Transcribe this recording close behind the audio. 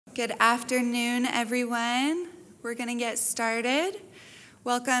Good afternoon, everyone. We're going to get started.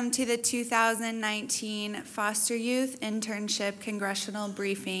 Welcome to the 2019 Foster Youth Internship Congressional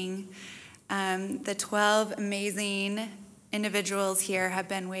Briefing. The 12 amazing individuals here have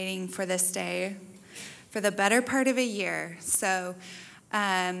been waiting for this day for the better part of a year. So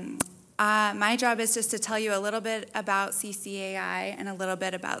my job is just to tell you a little bit about CCAI and a little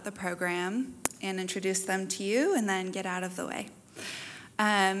bit about the program and introduce them to you and then get out of the way.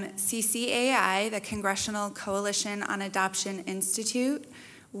 CCAI, the Congressional Coalition on Adoption Institute,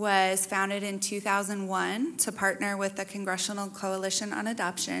 was founded in 2001 to partner with the Congressional Coalition on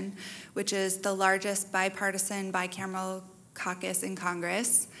Adoption, which is the largest bipartisan bicameral caucus in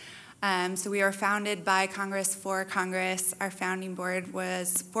Congress. So we were founded by Congress for Congress. Our founding board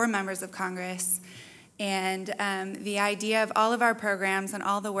was 4 members of Congress. And the idea of all of our programs and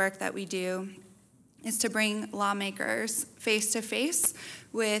all the work that we do is to bring lawmakers face-to-face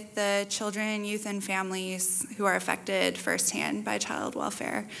with the children, youth, and families who are affected firsthand by child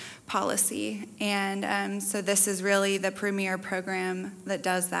welfare policy. And so this is really the premier program that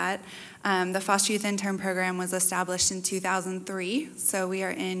does that. The Foster Youth Intern Program was established in 2003, so we are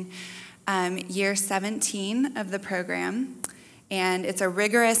in year 17 of the program. And it's a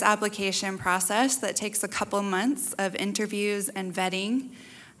rigorous application process that takes a couple months of interviews and vetting.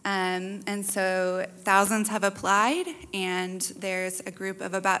 And so thousands have applied, and there's a group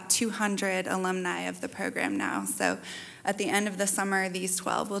of about 200 alumni of the program now. So at the end of the summer, these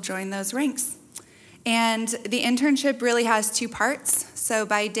 12 will join those ranks. And the internship really has 2 parts. So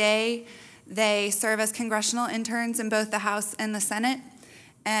by day, they serve as congressional interns in both the House and the Senate.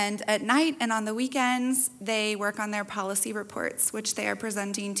 And at night and on the weekends, they work on their policy reports, which they are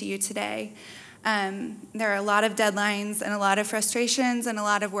presenting to you today. There are a lot of deadlines and a lot of frustrations and a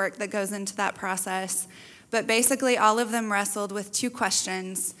lot of work that goes into that process. But basically, all of them wrestled with 2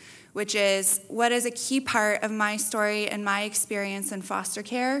 questions, which is, what is a key part of my story and my experience in foster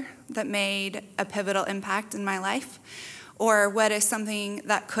care that made a pivotal impact in my life? Or what is something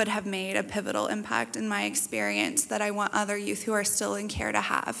that could have made a pivotal impact in my experience that I want other youth who are still in care to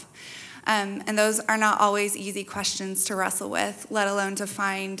have? And those are not always easy questions to wrestle with, let alone to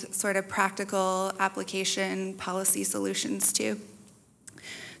find sort of practical application policy solutions to.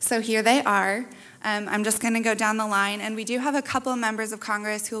 So here they are. I'm just going to go down the line, and we do have a couple members of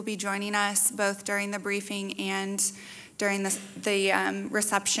Congress who will be joining us both during the briefing and during the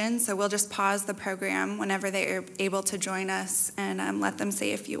reception, so we'll just pause the program whenever they are able to join us and let them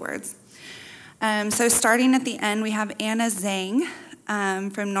say a few words. So starting at the end, we have Anna Zhang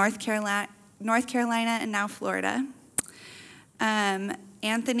from North Carolina and now Florida.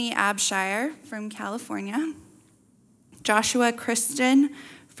 Anthony Abshire from California. Joshua Christian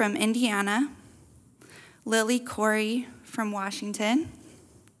from Indiana. Lily Corey from Washington.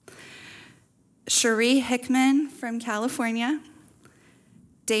 Cherie Hickman from California.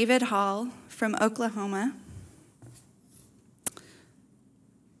 David Hall from Oklahoma.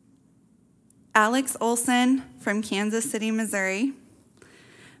 Alex Olson from Kansas City, Missouri.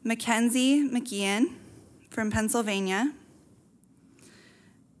 Mackenzie McGeehan from Pennsylvania.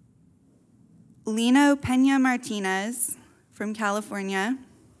 Lino Pena Martinez from California.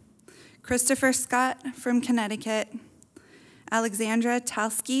 Christopher Scott from Connecticut. Alexandra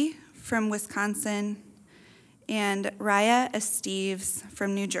Talski from Wisconsin. And Raya Esteves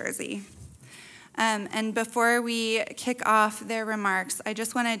from New Jersey. And before we kick off their remarks, I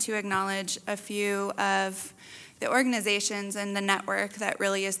just wanted to acknowledge a few of the organizations and the network that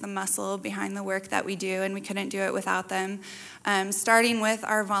really is the muscle behind the work that we do, and we couldn't do it without them. Starting with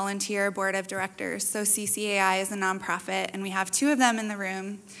our volunteer board of directors. So CCAI is a nonprofit, and we have 2 of them in the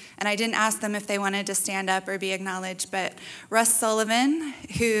room. And I didn't ask them if they wanted to stand up or be acknowledged, but Russ Sullivan,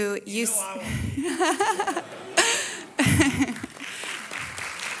 who used...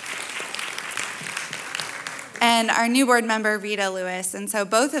 and our new board member, Rita Lewis. And so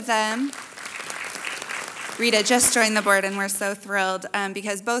both of them... Rita just joined the board, and we're so thrilled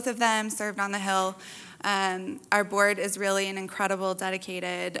because both of them served on the Hill. Our board is really an incredible,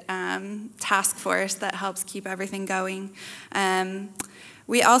 dedicated task force that helps keep everything going.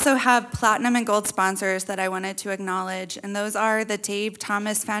 We also have platinum and gold sponsors that I wanted to acknowledge, and those are the Dave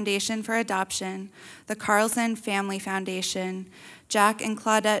Thomas Foundation for Adoption, the Carlson Family Foundation, Jack and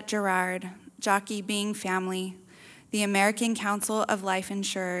Claudette Gerard, Jockey Being Family, the American Council of Life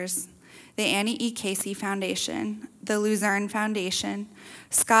Insurers, the Annie E. Casey Foundation, the Luzerne Foundation,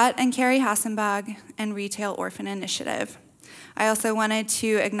 Scott and Carrie Hassenbach, and Retail Orphan Initiative. I also wanted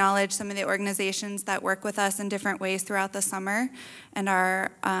to acknowledge some of the organizations that work with us in different ways throughout the summer and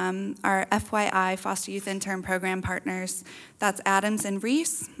our FYI Foster Youth Intern Program partners. That's Adams and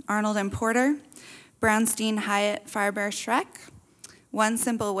Reese, Arnold and Porter, Brownstein, Hyatt, Farber, Schreck, One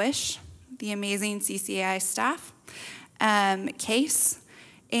Simple Wish, the amazing CCAI staff, Case,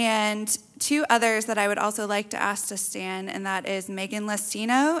 and two others that I would also like to ask to stand, and that is Megan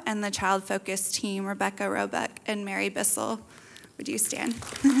Lestino and the Child Focus team, Rebecca Roebuck and Mary Bissell. Would you stand?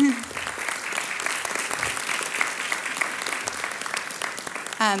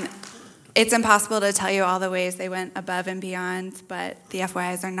 It's impossible to tell you all the ways they went above and beyond, but the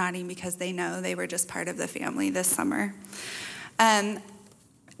FYIs are nodding because they know they were just part of the family this summer.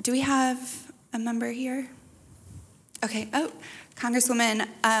 Do we have a member here? Okay, oh, Congresswoman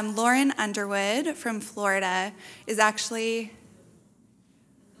Lauren Underwood from Florida is actually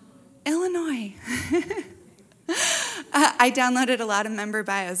Illinois. I downloaded a lot of member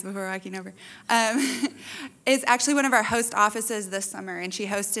bios before walking over. Is actually one of our host offices this summer, and she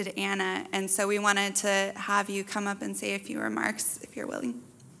hosted Anna, and so we wanted to have you come up and say a few remarks if you're willing.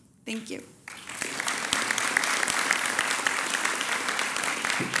 Thank you.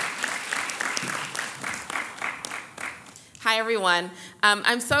 Hi, everyone.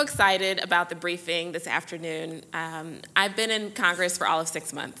 I'm so excited about the briefing this afternoon. I've been in Congress for all of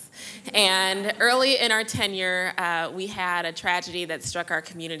 6 months. And early in our tenure, we had a tragedy that struck our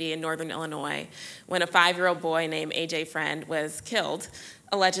community in northern Illinois when a 5-year-old boy named A.J. Friend was killed,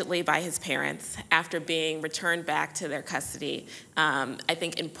 allegedly by his parents, after being returned back to their custody, I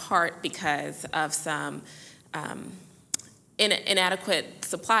think in part because of some inadequate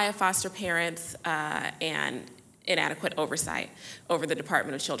supply of foster parents and inadequate oversight over the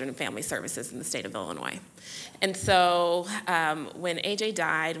Department of Children and Family Services in the state of Illinois. And so when AJ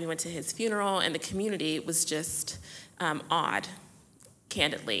died, we went to his funeral, and the community was just awed,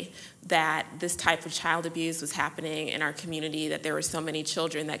 candidly, that this type of child abuse was happening in our community, that there were so many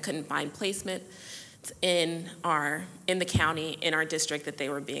children that couldn't find placement in the county, in our district, that they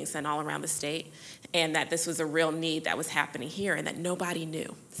were being sent all around the state, and that this was a real need that was happening here and that nobody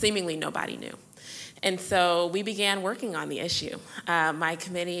knew, seemingly nobody knew. And so we began working on the issue. My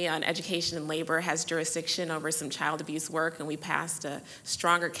Committee on Education and Labor has jurisdiction over some child abuse work, and we passed a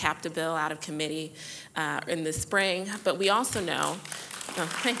stronger CAPTA bill out of committee in the spring. But we also know,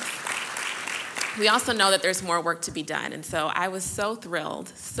 we also know that there's more work to be done. And so I was so thrilled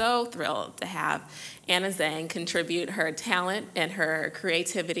to have Anna Zhang contribute her talent and her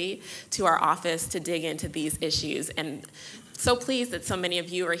creativity to our office to dig into these issues. And so pleased that so many of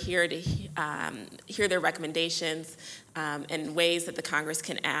you are here to hear their recommendations and ways that the Congress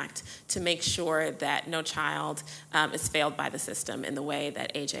can act to make sure that no child is failed by the system in the way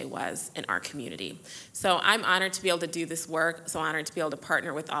that AJ was in our community. So I'm honored to be able to do this work, so honored to be able to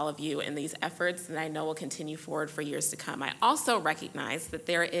partner with all of you in these efforts that I know will continue forward for years to come. I also recognize that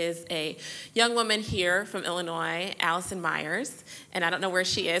there is a young woman here from Illinois, Allison Myers, and I don't know where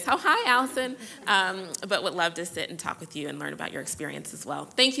she is. Oh, hi, Allison, but would love to sit and talk with you and learn about your experience as well.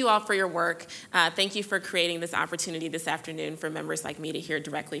 Thank you all for your work. Thank you for creating this opportunity this afternoon for members like me to hear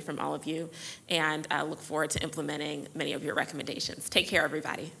directly from all of you, and I look forward to implementing many of your recommendations. Take care,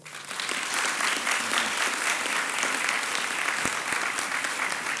 everybody.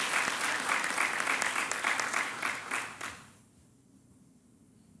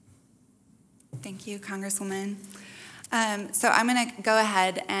 Thank you, Congresswoman. So I'm going to go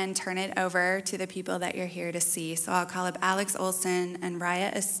ahead and turn it over to the people that you're here to see. So I'll call up Alex Olson and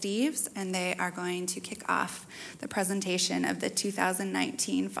Raya Esteves, and they are going to kick off the presentation of the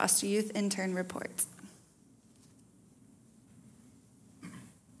 2019 Foster Youth Intern Reports.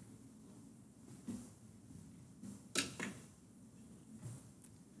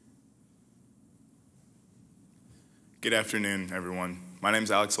 Good afternoon, everyone. My name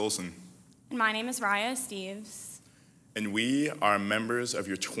is Alex Olson. And my name is Raya Esteves. And we are members of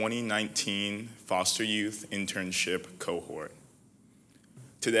your 2019 Foster Youth Internship cohort.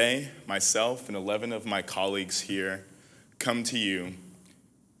 Today, myself and 11 of my colleagues here come to you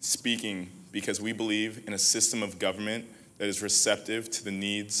speaking because we believe in a system of government that is receptive to the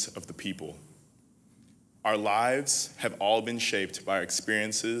needs of the people. Our lives have all been shaped by our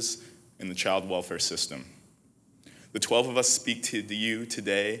experiences in the child welfare system. The 12 of us speak to you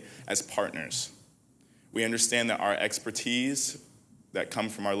today as partners. We understand that our expertise that come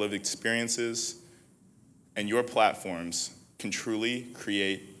from our lived experiences and your platforms can truly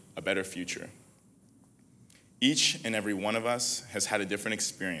create a better future. Each and every one of us has had a different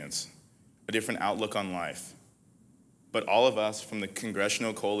experience, a different outlook on life. But all of us from the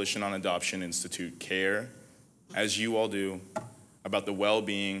Congressional Coalition on Adoption Institute care, as you all do, about the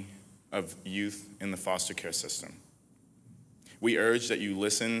well-being of youth in the foster care system. We urge that you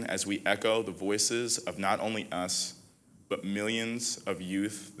listen as we echo the voices of not only us, but millions of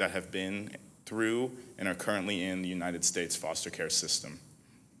youth that have been through and are currently in the United States foster care system.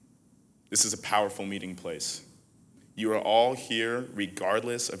 This is a powerful meeting place. You are all here,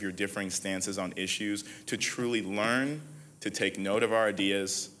 regardless of your differing stances on issues, to truly learn, to take note of our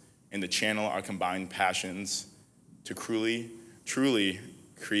ideas, and to channel our combined passions to truly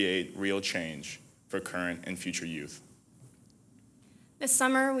create real change for current and future youth. This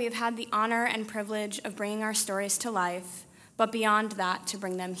summer, we have had the honor and privilege of bringing our stories to life, but beyond that, to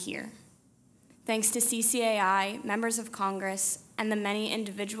bring them here. Thanks to CCAI, members of Congress, and the many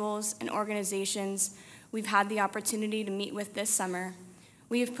individuals and organizations we've had the opportunity to meet with this summer,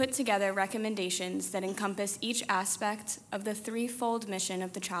 we have put together recommendations that encompass each aspect of the threefold mission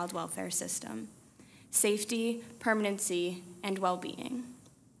of the child welfare system: safety, permanency, and well-being.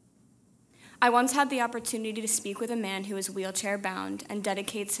 I once had the opportunity to speak with a man who is wheelchair-bound and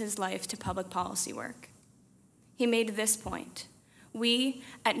dedicates his life to public policy work. He made this point: we,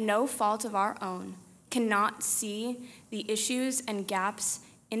 at no fault of our own, cannot see the issues and gaps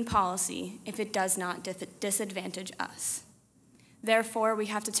in policy if it does not disadvantage us. Therefore, we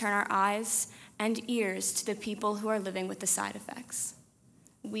have to turn our eyes and ears to the people who are living with the side effects.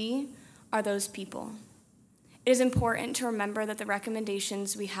 We are those people. It is important to remember that the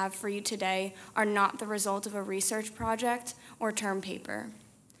recommendations we have for you today are not the result of a research project or term paper,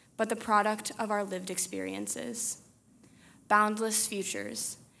 but the product of our lived experiences. Boundless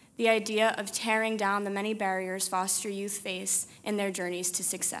futures, the idea of tearing down the many barriers foster youth face in their journeys to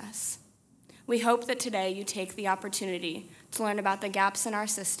success. We hope that today you take the opportunity to learn about the gaps in our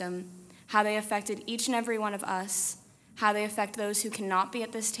system, how they affected each and every one of us, how they affect those who cannot be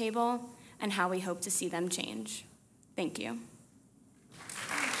at this table, and how we hope to see them change. Thank you.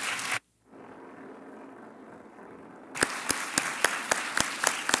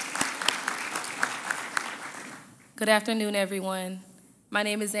 Good afternoon, everyone. My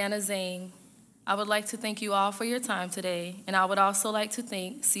name is Anna Zhang. I would like to thank you all for your time today, and I would also like to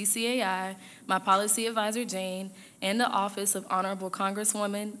thank CCAI, my policy advisor, Jane, and the Office of Honorable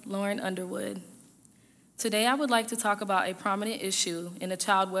Congresswoman Lauren Underwood. Today, I would like to talk about a prominent issue in the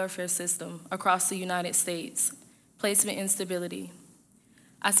child welfare system across the United States: placement instability.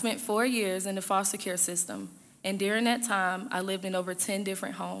 I spent 4 years in the foster care system, and during that time, I lived in over 10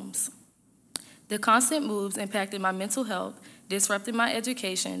 different homes. The constant moves impacted my mental health, disrupted my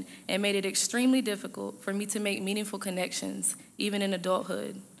education, and made it extremely difficult for me to make meaningful connections, even in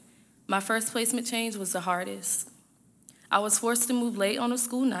adulthood. My first placement change was the hardest. I was forced to move late on a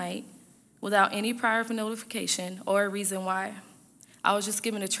school night, without any prior notification or a reason why. I was just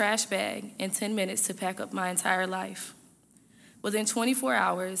given a trash bag and 10 minutes to pack up my entire life. Within 24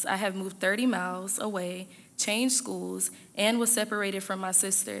 hours, I have moved 30 miles away, changed schools, and was separated from my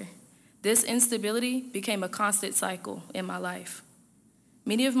sister. This instability became a constant cycle in my life.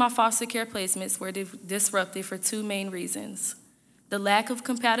 Many of my foster care placements were disrupted for two main reasons: the lack of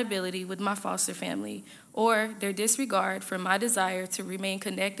compatibility with my foster family, or their disregard for my desire to remain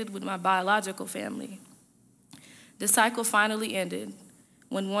connected with my biological family. The cycle finally ended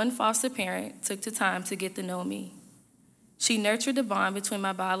when one foster parent took the time to get to know me. She nurtured the bond between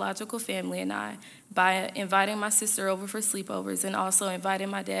my biological family and I by inviting my sister over for sleepovers and also inviting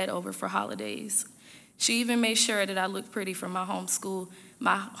my dad over for holidays. She even made sure that I looked pretty for my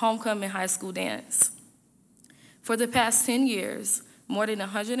homecoming high school dance. For the past 10 years, more than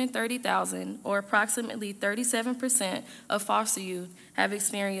 130,000, or approximately 37% of foster youth, have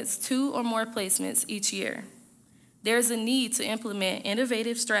experienced 2 or more placements each year. There is a need to implement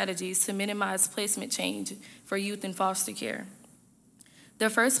innovative strategies to minimize placement change for youth in foster care. The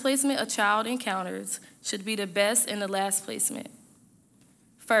first placement a child encounters should be the best and the last placement.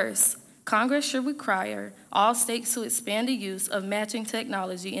 First, Congress should require all states to expand the use of matching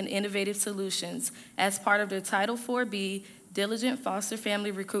technology and innovative solutions as part of their Title IV-B diligent foster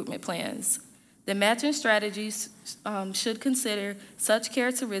family recruitment plans. The matching strategies should consider such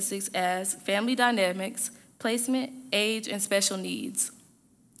characteristics as family dynamics, placement, age, and special needs.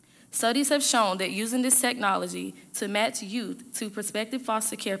 Studies have shown that using this technology to match youth to prospective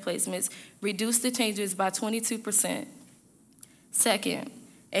foster care placements reduced the changes by 22%. Second,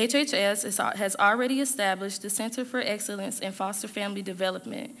 HHS has already established the Center for Excellence in Foster Family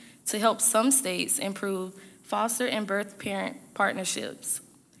Development to help some states improve foster and birth parent partnerships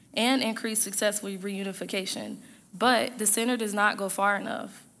and increase successful reunification, but the center does not go far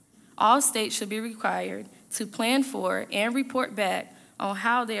enough. All states should be required to plan for and report back on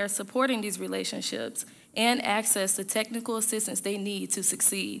how they are supporting these relationships and access the technical assistance they need to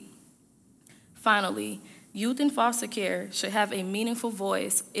succeed. Finally, youth in foster care should have a meaningful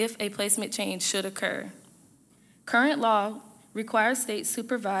voice if a placement change should occur. Current law requires states to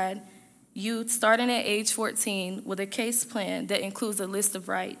provide youth starting at age 14 with a case plan that includes a list of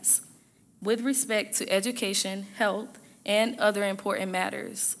rights with respect to education, health, and other important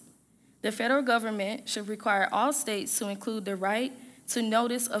matters. The federal government should require all states to include the right to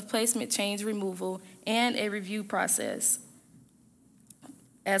notice of placement change removal and a review process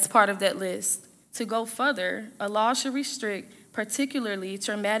as part of that list. To go further, a law should restrict particularly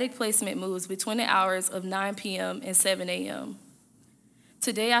traumatic placement moves between the hours of 9 p.m. and 7 a.m.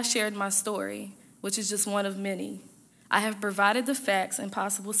 Today I shared my story, which is just one of many. I have provided the facts and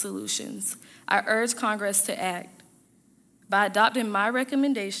possible solutions. I urge Congress to act. By adopting my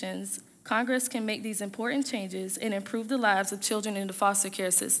recommendations, Congress can make these important changes and improve the lives of children in the foster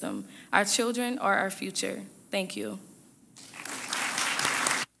care system. Our children are our future. Thank you.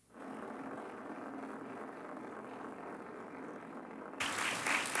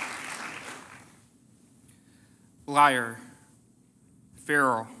 Liar,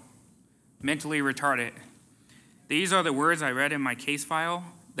 feral, mentally retarded. These are the words I read in my case file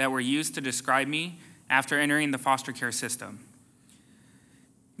that were used to describe me after entering the foster care system.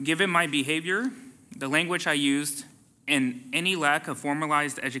 Given my behavior, the language I used, and any lack of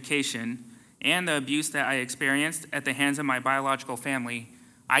formalized education, and the abuse that I experienced at the hands of my biological family,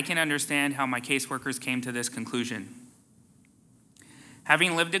 I can understand how my caseworkers came to this conclusion.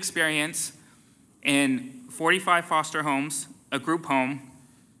 Having lived experience in 45 foster homes, a group home,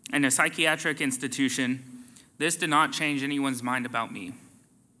 and a psychiatric institution, this did not change anyone's mind about me.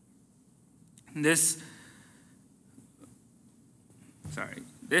 This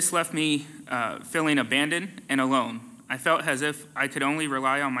left me feeling abandoned and alone. I felt as if I could only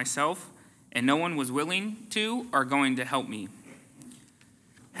rely on myself and no one was willing to or going to help me.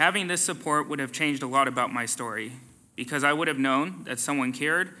 Having this support would have changed a lot about my story because I would have known that someone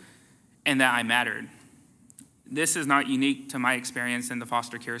cared and that I mattered. This is not unique to my experience in the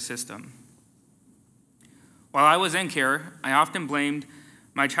foster care system. While I was in care, I often blamed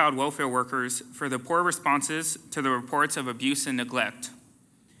my child welfare workers for the poor responses to the reports of abuse and neglect.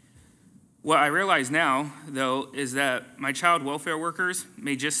 What I realize now, though, is that my child welfare workers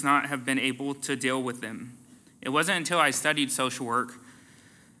may just not have been able to deal with them. It wasn't until I studied social work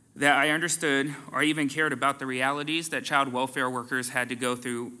that I understood or even cared about the realities that child welfare workers had to go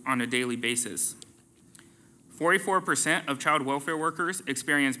through on a daily basis. 44% of child welfare workers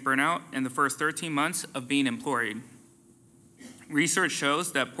experience burnout in the first 13 months of being employed. Research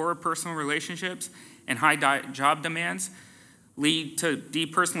shows that poor personal relationships and high job demands lead to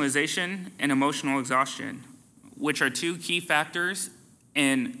depersonalization and emotional exhaustion, which are two key factors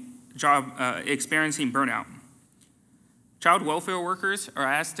in experiencing burnout. Child welfare workers are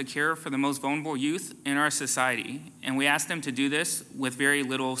asked to care for the most vulnerable youth in our society, and we ask them to do this with very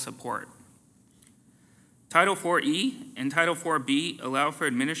little support. Title IV-E and Title IV-B allow for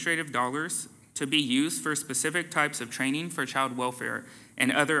administrative dollars to be used for specific types of training for child welfare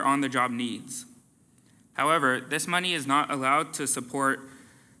and other on-the-job needs. However, this money is not allowed to support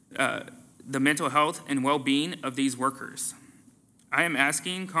the mental health and well-being of these workers. I am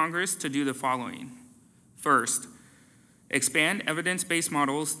asking Congress to do the following. First, expand evidence-based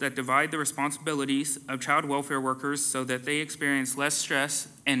models that divide the responsibilities of child welfare workers so that they experience less stress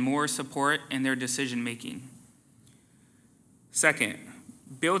and more support in their decision-making. Second,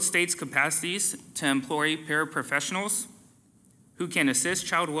 build states' capacities to employ paraprofessionals who can assist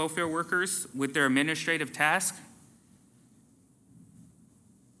child welfare workers with their administrative tasks.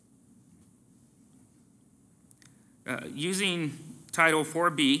 Using Title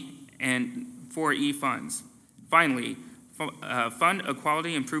IV-B and IV-E funds. Finally, fund a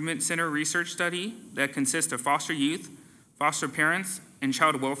Quality Improvement Center research study that consists of foster youth, foster parents, and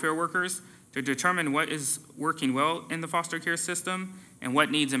child welfare workers to determine what is working well in the foster care system and what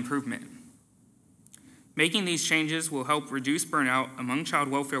needs improvement. Making these changes will help reduce burnout among child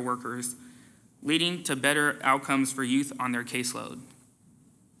welfare workers, leading to better outcomes for youth on their caseload.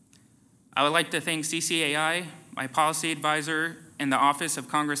 I would like to thank CCAI, my policy advisor, and the Office of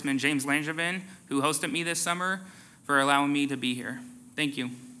Congressman James Langevin, who hosted me this summer, for allowing me to be here. Thank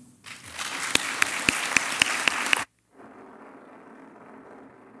you.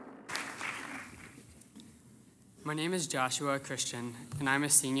 My name is Joshua Christian, and I'm a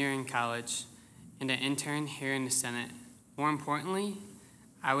senior in college and an intern here in the Senate. More importantly,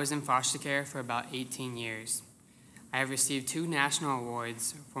 I was in foster care for about 18 years. I have received 2 national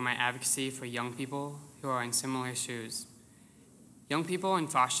awards for my advocacy for young people who are in similar shoes. Young people in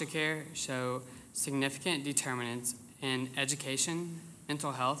foster care show significant determinants in education,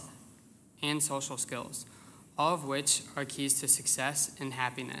 mental health, and social skills, all of which are keys to success and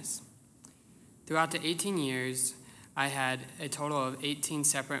happiness. Throughout the 18 years, I had a total of 18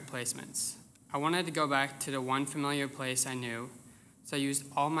 separate placements. I wanted to go back to the one familiar place I knew, so I used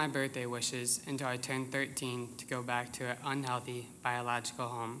all my birthday wishes until I turned 13 to go back to an unhealthy biological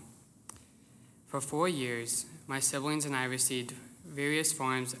home. For 4 years, my siblings and I received various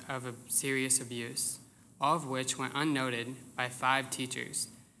forms of serious abuse, all of which went unnoted by 5 teachers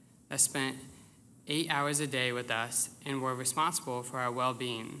that spent 8 hours a day with us and were responsible for our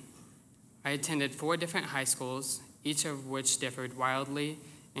well-being. I attended 4 different high schools, each of which differed wildly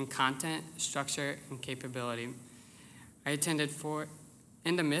in content, structure, and capability.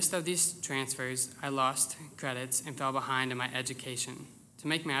 In the midst of these transfers, I lost credits and fell behind in my education. To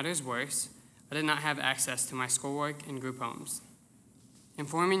make matters worse, I did not have access to my schoolwork and group homes.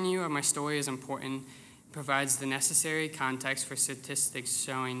 Informing you of my story is important. It provides the necessary context for statistics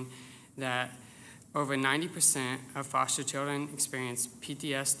showing that over 90% of foster children experience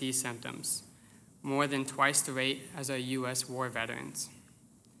PTSD symptoms, more than twice the rate as our U.S. war veterans.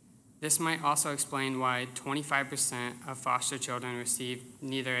 This might also explain why 25% of foster children receive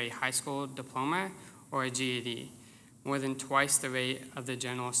neither a high school diploma or a GED, more than twice the rate of the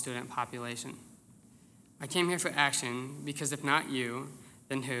general student population. I came here for action because if not you,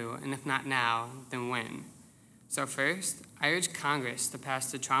 then who? And if not now, then when? So first, I urge Congress to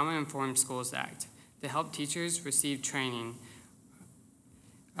pass the Trauma-Informed Schools Act to help teachers receive training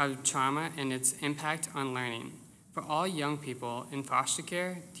of trauma and its impact on learning. For all young people in foster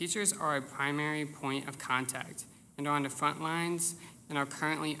care, teachers are a primary point of contact and are on the front lines and are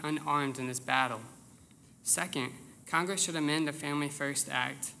currently unarmed in this battle. Second, Congress should amend the Family First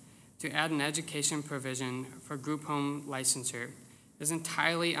Act to add an education provision for group home licensure. It is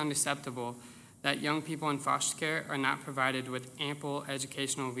entirely unacceptable that young people in foster care are not provided with ample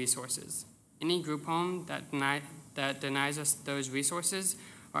educational resources. Any group home that denies us those resources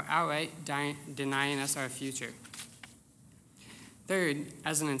are outright denying us our future. Third,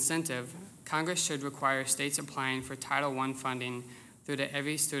 as an incentive, Congress should require states applying for Title I funding through the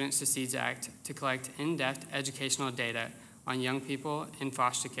Every Student Succeeds Act to collect in-depth educational data on young people in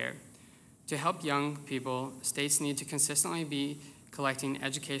foster care. To help young people, states need to consistently be collecting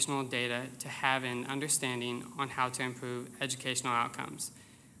educational data to have an understanding on how to improve educational outcomes.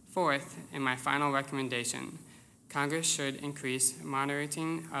 Fourth, and my final recommendation, Congress should increase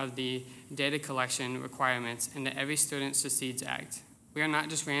monitoring of the data collection requirements in the Every Student Succeeds Act. We are not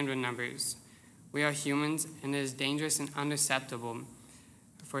just random numbers. We are humans, and it is dangerous and unacceptable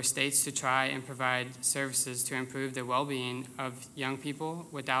for states to try and provide services to improve the well-being of young people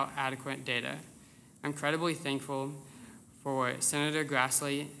without adequate data. I'm incredibly thankful for Senator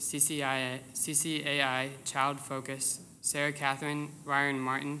Grassley, CCAI, Child Focus, Sarah Catherine, Ryan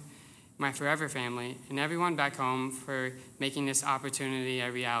Martin, my forever family, and everyone back home for making this opportunity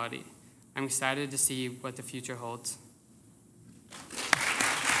a reality. I'm excited to see what the future holds.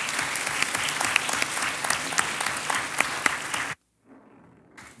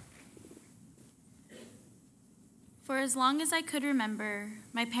 For as long as I could remember,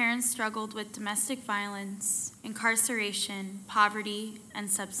 my parents struggled with domestic violence, incarceration, poverty, and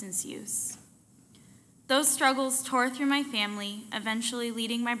substance use. Those struggles tore through my family, eventually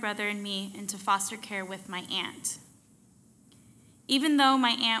leading my brother and me into foster care with my aunt. Even though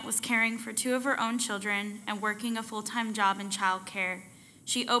my aunt was caring for 2 of her own children and working a full-time job in childcare,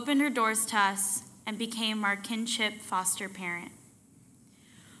 she opened her doors to us and became our kinship foster parent.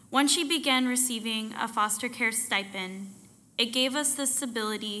 Once she began receiving a foster care stipend, it gave us the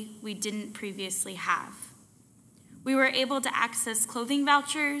stability we didn't previously have. We were able to access clothing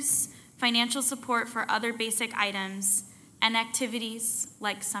vouchers, financial support for other basic items, and activities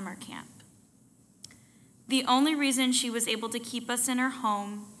like summer camp. The only reason she was able to keep us in her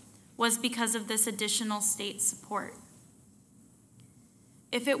home was because of this additional state support.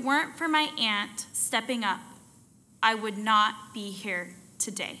 If it weren't for my aunt stepping up, I would not be here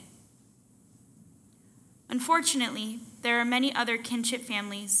today. Unfortunately, there are many other kinship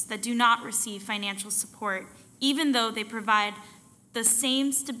families that do not receive financial support, even though they provide the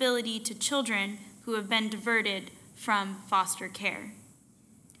same stability to children who have been diverted from foster care.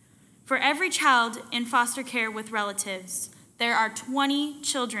 For every child in foster care with relatives, there are 20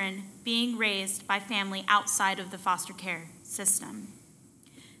 children being raised by family outside of the foster care system.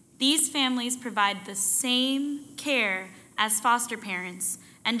 These families provide the same care as foster parents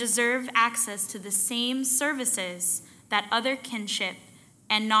and deserve access to the same services that other kinship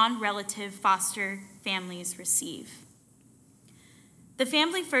and non-relative foster families receive. The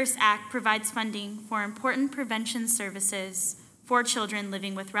Family First Act provides funding for important prevention services for children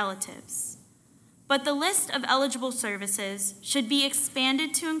living with relatives. But the list of eligible services should be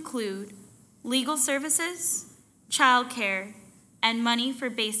expanded to include legal services, childcare, and money for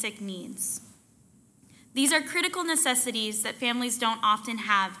basic needs. These are critical necessities that families don't often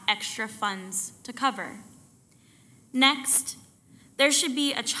have extra funds to cover. Next, there should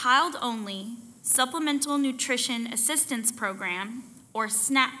be a child-only Supplemental Nutrition Assistance Program, or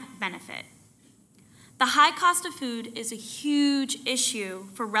SNAP benefit. The high cost of food is a huge issue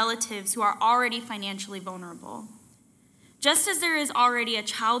for relatives who are already financially vulnerable. Just as there is already a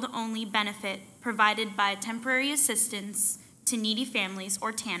child-only benefit provided by Temporary Assistance to Needy Families,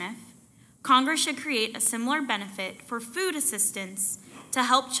 or TANF, Congress should create a similar benefit for food assistance to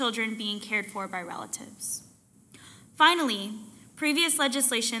help children being cared for by relatives. Finally, previous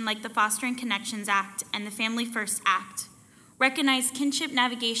legislation like the Fostering Connections Act and the Family First Act recognize kinship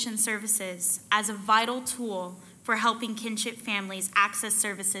navigation services as a vital tool for helping kinship families access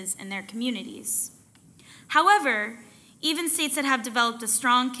services in their communities. However, even states that have developed a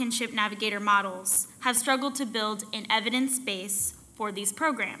strong kinship navigator models have struggled to build an evidence base for these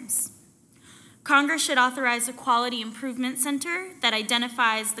programs. Congress should authorize a quality improvement center that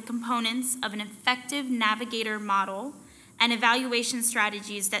identifies the components of an effective navigator model and evaluation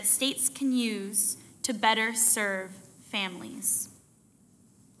strategies that states can use to better serve families.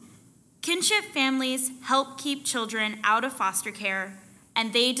 Kinship families help keep children out of foster care,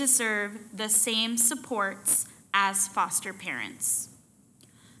 and they deserve the same supports as foster parents.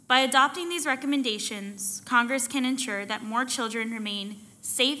 By adopting these recommendations, Congress can ensure that more children remain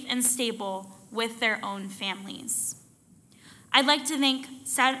safe and stable with their own families. I'd like to thank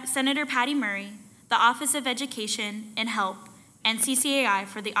Senator Patty Murray, the Office of Education and Help, and CCAI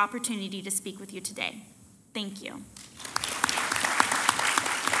for the opportunity to speak with you today. Thank you.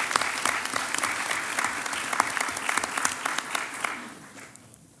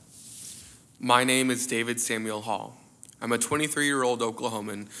 My name is David Samuel Hall. I'm a 23-year-old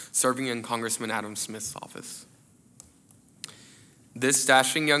Oklahoman serving in Congressman Adam Smith's office. This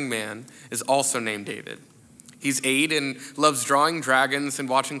dashing young man is also named David. He's 8 and loves drawing dragons and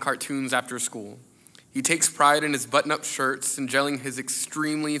watching cartoons after school. He takes pride in his button-up shirts and gelling his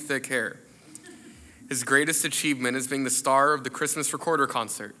extremely thick hair. His greatest achievement is being the star of the Christmas Recorder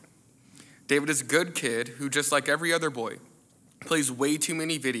concert. David is a good kid who, just like every other boy, plays way too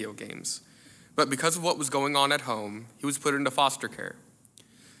many video games. But because of what was going on at home, he was put into foster care.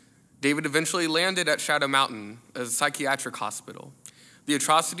 David eventually landed at Shadow Mountain, a psychiatric hospital. The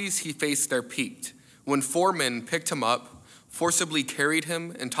atrocities he faced there peaked when 4 men picked him up, forcibly carried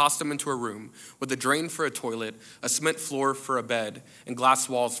him, and tossed him into a room with a drain for a toilet, a cement floor for a bed, and glass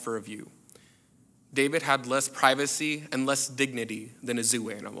walls for a view. David had less privacy and less dignity than a zoo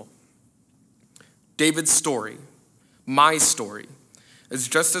animal. David's story, my story, is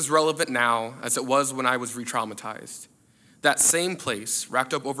just as relevant now as it was when I was re-traumatized. That same place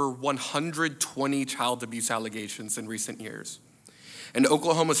racked up over 120 child abuse allegations in recent years. And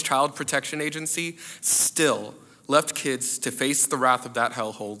Oklahoma's Child Protection Agency still left kids to face the wrath of that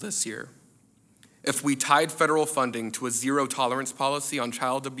hellhole this year. If we tied federal funding to a zero-tolerance policy on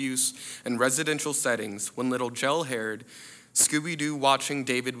child abuse in residential settings when little gel-haired, Scooby-Doo watching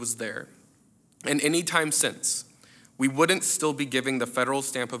David was there, and any time since, we wouldn't still be giving the federal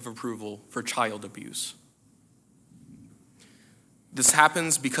stamp of approval for child abuse. This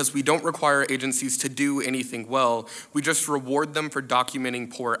happens because we don't require agencies to do anything well, we just reward them for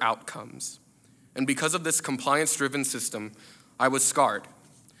documenting poor outcomes. And because of this compliance-driven system, I was scarred.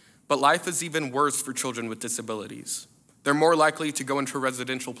 But life is even worse for children with disabilities. They're more likely to go into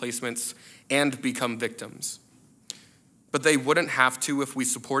residential placements and become victims. But they wouldn't have to if we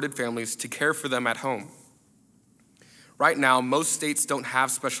supported families to care for them at home. Right now, most states don't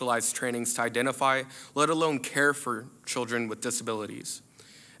have specialized trainings to identify, let alone care for children with disabilities.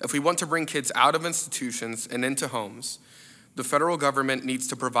 If we want to bring kids out of institutions and into homes, the federal government needs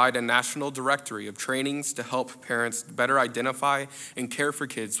to provide a national directory of trainings to help parents better identify and care for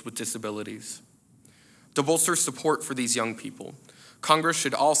kids with disabilities. To bolster support for these young people, Congress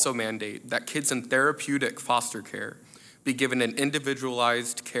should also mandate that kids in therapeutic foster care be given an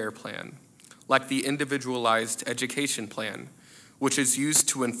individualized care plan, like the Individualized Education Plan, which is used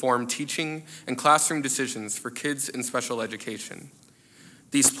to inform teaching and classroom decisions for kids in special education.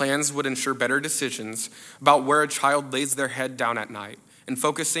 These plans would ensure better decisions about where a child lays their head down at night and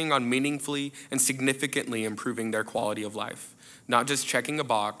focusing on meaningfully and significantly improving their quality of life, not just checking a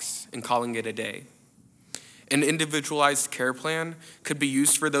box and calling it a day. An individualized care plan could be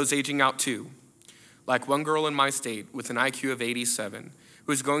used for those aging out too. like one girl in my state with an IQ of 87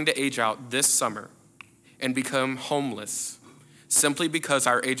 who is going to age out this summer and become homeless simply because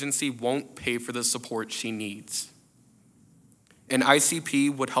our agency won't pay for the support she needs. An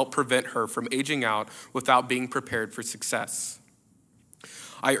ICP would help prevent her from aging out without being prepared for success.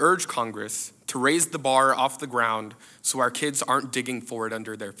 I urge Congress to raise the bar off the ground so our kids aren't digging for it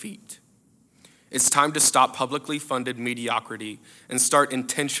under their feet. It's time to stop publicly funded mediocrity and start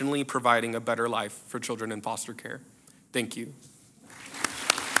intentionally providing a better life for children in foster care. Thank you.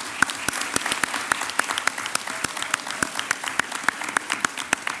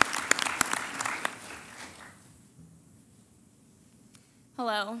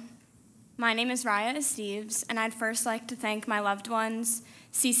 Hello, my name is Raya Esteves, and I'd first like to thank my loved ones,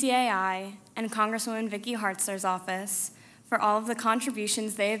 CCAI, and Congresswoman Vicky Hartzler's office for all of the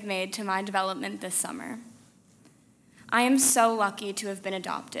contributions they have made to my development this summer. I am so lucky to have been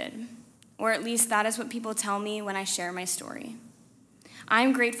adopted, or at least that is what people tell me when I share my story. I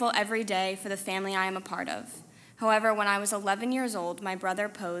am grateful every day for the family I am a part of. However, when I was 11 years old, my brother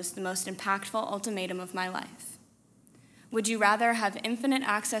posed the most impactful ultimatum of my life. Would you rather have infinite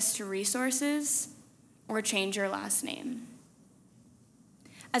access to resources or change your last name?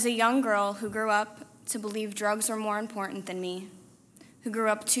 As a young girl who grew up to believe drugs were more important than me, who grew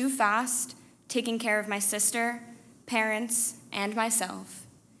up too fast, taking care of my sister, parents, and myself,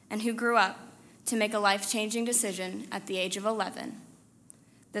 and who grew up to make a life-changing decision at the age of 11,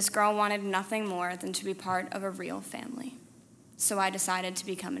 this girl wanted nothing more than to be part of a real family. So I decided to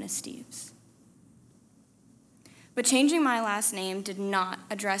become an Esteves. But changing my last name did not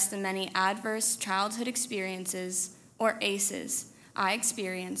address the many adverse childhood experiences, or ACEs, I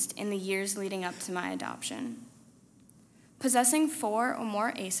experienced in the years leading up to my adoption. Possessing 4 or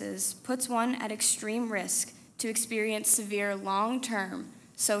more ACEs puts one at extreme risk to experience severe long-term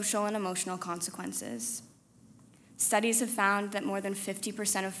social and emotional consequences. Studies have found that more than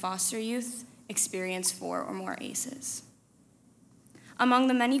 50% of foster youth experience 4 or more ACEs. Among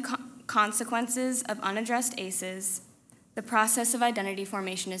the many consequences of unaddressed ACEs, the process of identity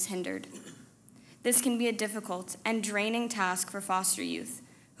formation is hindered. This can be a difficult and draining task for foster youth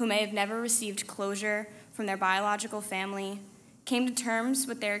who may have never received closure from their biological family, came to terms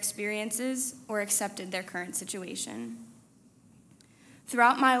with their experiences, or accepted their current situation.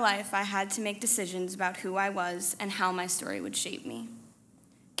 Throughout my life, I had to make decisions about who I was and how my story would shape me.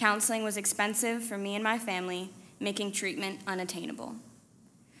 Counseling was expensive for me and my family, making treatment unattainable.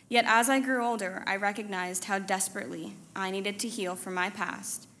 Yet as I grew older, I recognized how desperately I needed to heal from my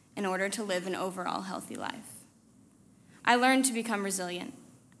past in order to live an overall healthy life. I learned to become resilient,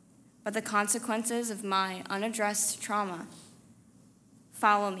 but the consequences of my unaddressed trauma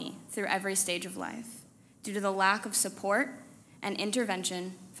follow me through every stage of life due to the lack of support and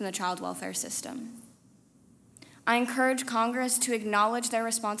intervention from the child welfare system. I encourage Congress to acknowledge their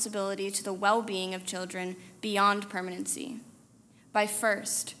responsibility to the well-being of children beyond permanency by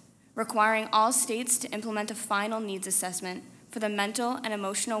first requiring all states to implement a final needs assessment for the mental and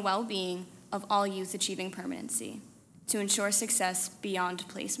emotional well-being of all youth achieving permanency to ensure success beyond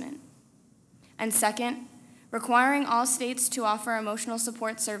placement. And second, requiring all states to offer emotional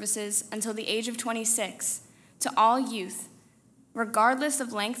support services until the age of 26 to all youth, regardless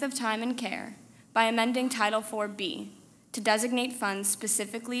of length of time in care, by amending Title IV-B to designate funds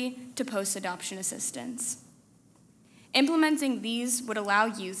specifically to post-adoption assistance. Implementing these would allow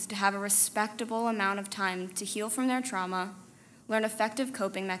youth to have a respectable amount of time to heal from their trauma, learn effective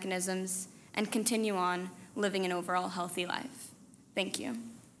coping mechanisms, and continue on living an overall healthy life. Thank you.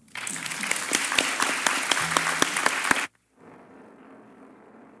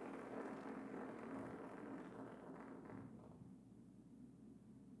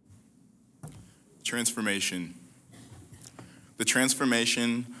 Transformation. The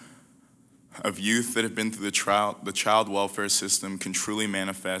transformation of youth that have been through the child welfare system can truly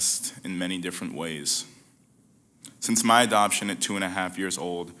manifest in many different ways. Since my adoption at 2.5 years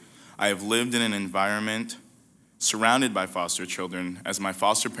old, I have lived in an environment surrounded by foster children, as my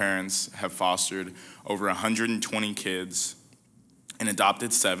foster parents have fostered over 120 kids and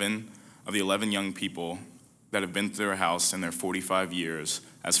adopted 7 of the 11 young people that have been through their house in their 45 years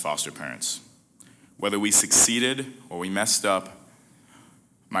as foster parents. Whether we succeeded or we messed up,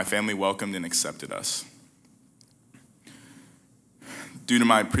 my family welcomed and accepted us. Due to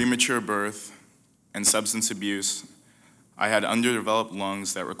my premature birth and substance abuse, I had underdeveloped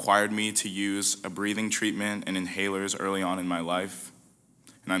lungs that required me to use a breathing treatment and inhalers early on in my life.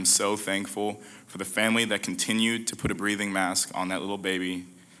 And I'm so thankful for the family that continued to put a breathing mask on that little baby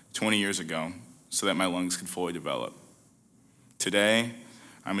 20 years ago so that my lungs could fully develop. Today,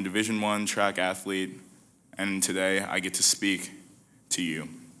 I'm a Division I track athlete, and today I get to speak to you.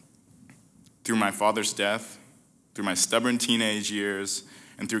 Through my father's death, through my stubborn teenage years,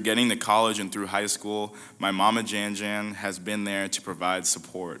 and through getting to college and through high school, my mama Jan has been there to provide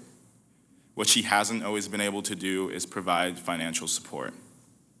support. What she hasn't always been able to do is provide financial support.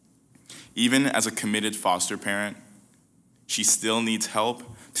 Even as a committed foster parent, she still needs help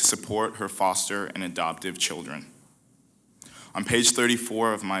to support her foster and adoptive children. On page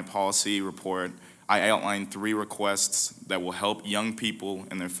 34 of my policy report, I outline 3 requests that will help young people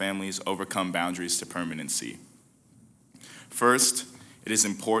and their families overcome boundaries to permanency. First, it is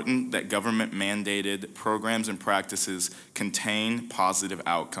important that government-mandated programs and practices contain positive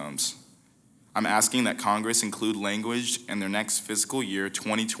outcomes. I'm asking that Congress include language in their next fiscal year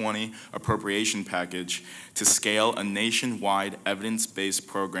 2020 appropriation package to scale a nationwide evidence-based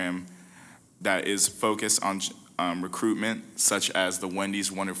program that is focused on recruitment, such as the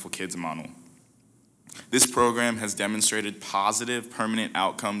Wendy's Wonderful Kids model. This program has demonstrated positive permanent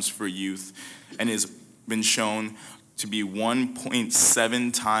outcomes for youth and has been shown to be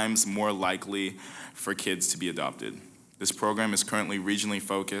 1.7 times more likely for kids to be adopted. This program is currently regionally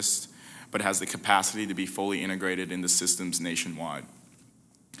focused, but has the capacity to be fully integrated into systems nationwide.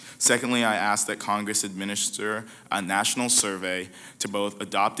 Secondly, I ask that Congress administer a national survey to both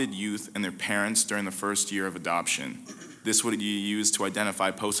adopted youth and their parents during the first year of adoption. This would be used to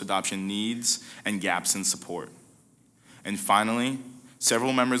identify post-adoption needs and gaps in support. And finally,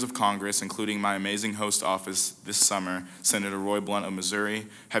 several members of Congress, including my amazing host office this summer, Senator Roy Blunt of Missouri,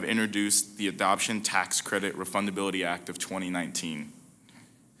 have introduced the Adoption Tax Credit Refundability Act of 2019.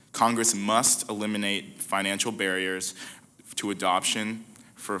 Congress must eliminate financial barriers to adoption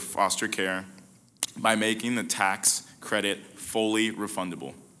for foster care by making the tax credit fully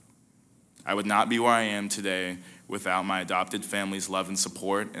refundable. I would not be where I am today without my adopted family's love and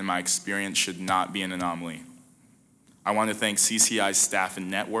support, and my experience should not be an anomaly. I want to thank CCAI staff and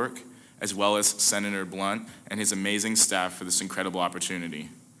network, as well as Senator Blunt and his amazing staff for this incredible opportunity.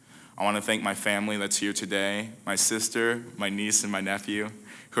 I want to thank my family that's here today, my sister, my niece, and my nephew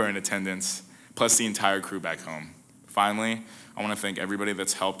who are in attendance, plus the entire crew back home. Finally, I want to thank everybody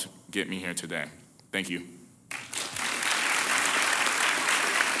that's helped get me here today. Thank you.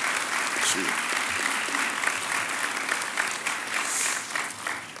 Shoot.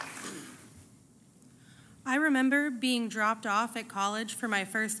 I remember being dropped off at college for my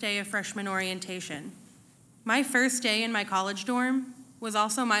first day of freshman orientation. My first day in my college dorm was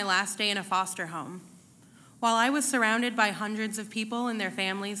also my last day in a foster home. While I was surrounded by hundreds of people and their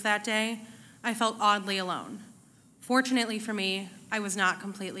families that day, I felt oddly alone. Fortunately for me, I was not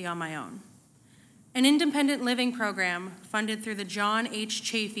completely on my own. An independent living program funded through the John H.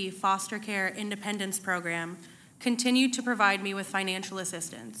 Chafee Foster Care Independence Program continued to provide me with financial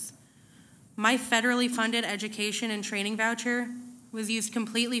assistance. My federally funded education and training voucher was used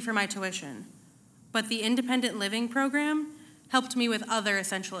completely for my tuition, but the independent living program helped me with other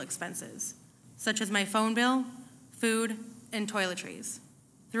essential expenses, such as my phone bill, food, and toiletries,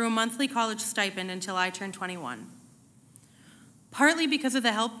 through a monthly college stipend until I turned 21. Partly because of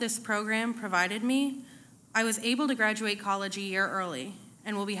the help this program provided me, I was able to graduate college a year early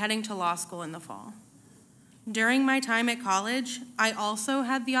and will be heading to law school in the fall. During my time at college, I also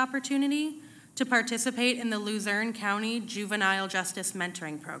had the opportunity to participate in the Luzerne County Juvenile Justice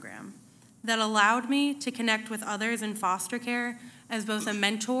Mentoring Program that allowed me to connect with others in foster care as both a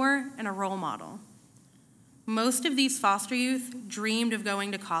mentor and a role model. Most of these foster youth dreamed of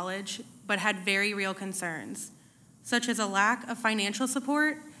going to college, but had very real concerns, such as a lack of financial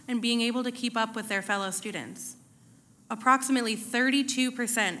support and being able to keep up with their fellow students. Approximately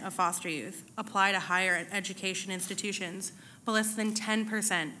 32% of foster youth apply to higher education institutions, but less than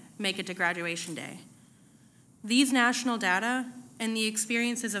 10% make it to graduation day. These national data and the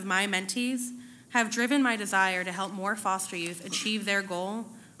experiences of my mentees have driven my desire to help more foster youth achieve their goal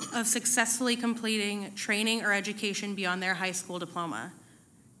of successfully completing training or education beyond their high school diploma.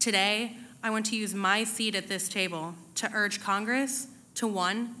 Today, I want to use my seat at this table to urge Congress to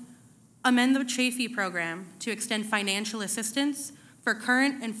 1, amend the Chafee program to extend financial assistance for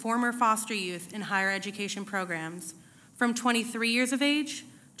current and former foster youth in higher education programs from 23 years of age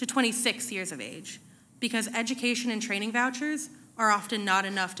to 26 years of age, because education and training vouchers are often not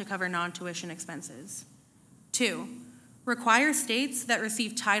enough to cover non-tuition expenses. 2, require states that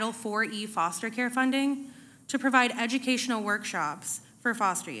receive Title IV-E foster care funding to provide educational workshops for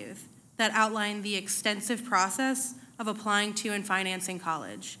foster youth that outline the extensive process of applying to and financing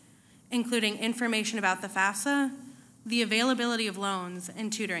college, including information about the FAFSA, the availability of loans,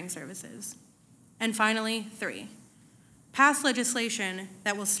 and tutoring services. And finally, 3, Pass legislation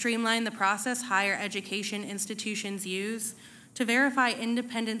that will streamline the process higher education institutions use to verify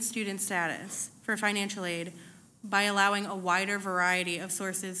independent student status for financial aid by allowing a wider variety of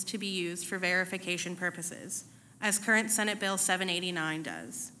sources to be used for verification purposes, as current Senate Bill 789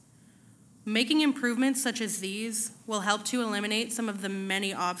 does. Making improvements such as these will help to eliminate some of the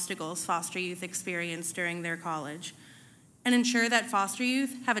many obstacles foster youth experience during their college and ensure that foster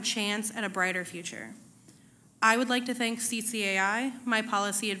youth have a chance at a brighter future. I would like to thank CCAI, my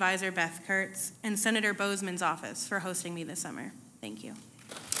policy advisor Beth Kurtz, and Senator Bozeman's office for hosting me this summer. Thank you.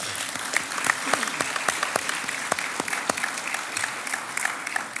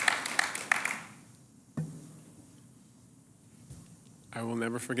 I will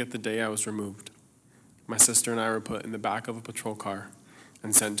never forget the day I was removed. My sister and I were put in the back of a patrol car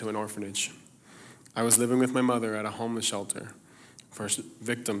and sent to an orphanage. I was living with my mother at a homeless shelter for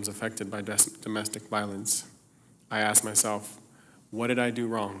victims affected by domestic violence. I asked myself, what did I do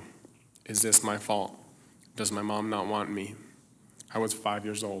wrong? Is this my fault? Does my mom not want me? I was 5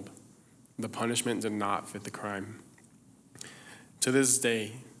 years old. The punishment did not fit the crime. To this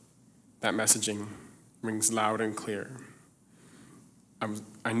day, that messaging rings loud and clear.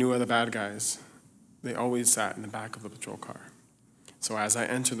 I knew the bad guys. They always sat in the back of the patrol car. So as I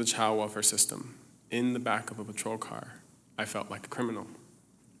entered the child welfare system, in the back of a patrol car, I felt like a criminal.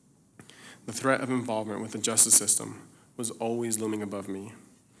 The threat of involvement with the justice system was always looming above me.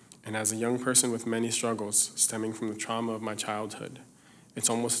 And as a young person with many struggles stemming from the trauma of my childhood,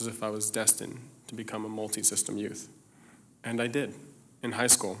 it's almost as if I was destined to become a multi-system youth. And I did. In high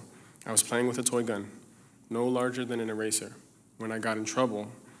school, I was playing with a toy gun, no larger than an eraser, when I got in trouble,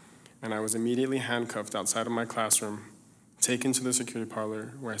 and I was immediately handcuffed outside of my classroom, taken to the security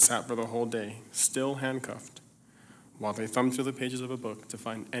parlor where I sat for the whole day, still handcuffed, while they thumbed through the pages of a book to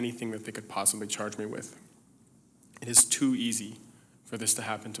find anything that they could possibly charge me with. It is too easy for this to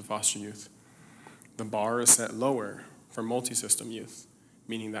happen to foster youth. The bar is set lower for multi-system youth,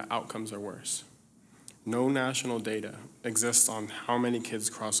 meaning that outcomes are worse. No national data exists on how many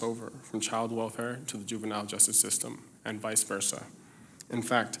kids cross over from child welfare to the juvenile justice system, and vice versa. In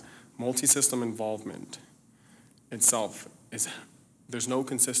fact, multi-system involvement itself there's no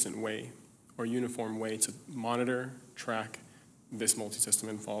consistent way or uniform way to monitor, track this multi-system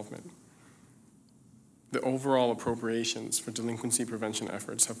involvement. The overall appropriations for delinquency prevention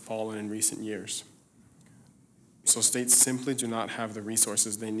efforts have fallen in recent years. So states simply do not have the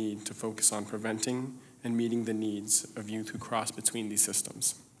resources they need to focus on preventing and meeting the needs of youth who cross between these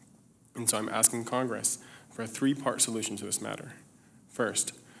systems. And so I'm asking Congress for a three-part solution to this matter.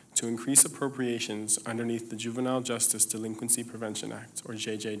 First, to increase appropriations underneath the Juvenile Justice Delinquency Prevention Act, or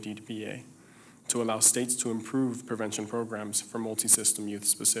JJDPA, to allow states to improve prevention programs for multi-system youth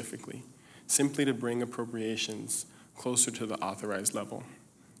specifically, simply to bring appropriations closer to the authorized level.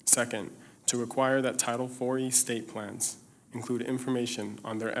 Second, to require that Title IV state plans include information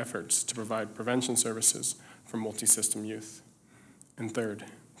on their efforts to provide prevention services for multi-system youth. And third,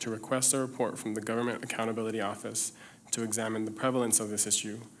 to request a report from the Government Accountability Office to examine the prevalence of this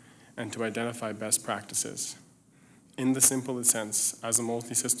issue and to identify best practices. In the simplest sense, as a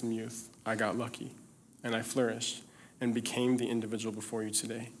multi-system youth, I got lucky, and I flourished, and became the individual before you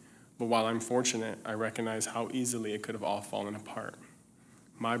today. But while I'm fortunate, I recognize how easily it could have all fallen apart.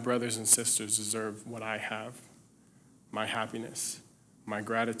 My brothers and sisters deserve what I have, my happiness, my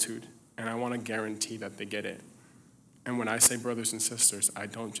gratitude, and I want to guarantee that they get it. And when I say brothers and sisters, I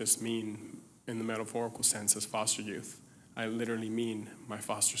don't just mean in the metaphorical sense as foster youth. I literally mean my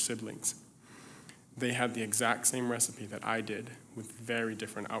foster siblings. They had the exact same recipe that I did with very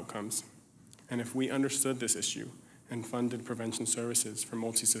different outcomes. And if we understood this issue and funded prevention services for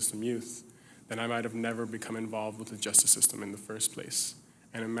multi-system youth, then I might have never become involved with the justice system in the first place.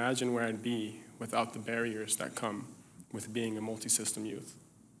 And imagine where I'd be without the barriers that come with being a multi-system youth.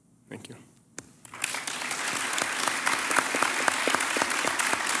 Thank you.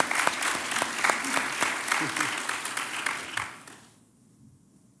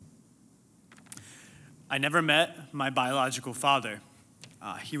 I never met my biological father.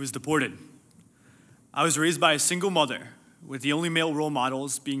 He was deported. I was raised by a single mother, with the only male role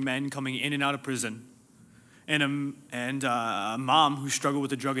models being men coming in and out of prison, and a mom who struggled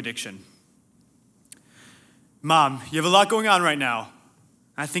with a drug addiction. Mom, you have a lot going on right now.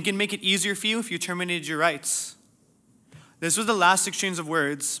 I think it'd make it easier for you if you terminated your rights. This was the last exchange of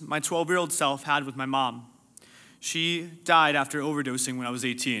words my 12-year-old self had with my mom. She died after overdosing when I was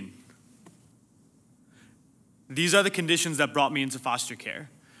 18. These are the conditions that brought me into foster care.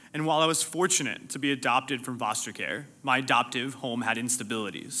 And while I was fortunate to be adopted from foster care, my adoptive home had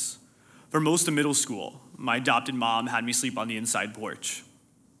instabilities. For most of middle school, my adopted mom had me sleep on the inside porch.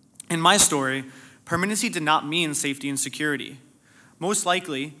 In my story, permanency did not mean safety and security. Most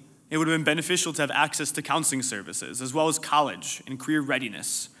likely, it would have been beneficial to have access to counseling services, as well as college and career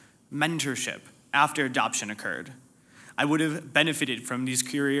readiness, mentorship after adoption occurred. I would have benefited from these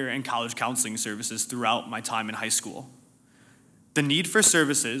career and college counseling services throughout my time in high school. The need for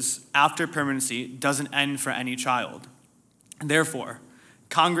services after permanency doesn't end for any child. Therefore,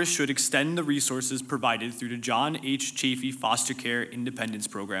 Congress should extend the resources provided through the John H. Chafee Foster Care Independence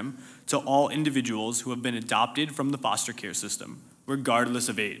Program to all individuals who have been adopted from the foster care system, regardless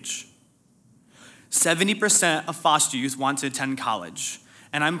of age. 70% of foster youth want to attend college,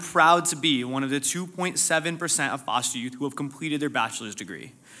 and I'm proud to be one of the 2.7% of foster youth who have completed their bachelor's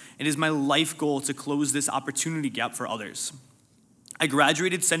degree. It is my life goal to close this opportunity gap for others. I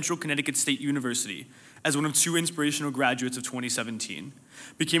graduated Central Connecticut State University as one of 2 inspirational graduates of 2017,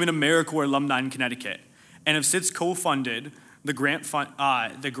 became an AmeriCorps alumni in Connecticut, and have since co-funded the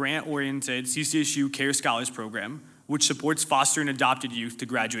grant-oriented CCSU Care Scholars Program, which supports foster and adopted youth to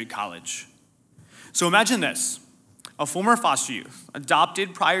graduate college. So imagine this. A former foster youth,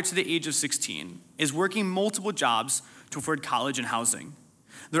 adopted prior to the age of 16, is working multiple jobs to afford college and housing.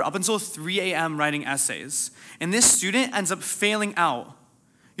 They're up until 3 a.m. writing essays, and this student ends up failing out.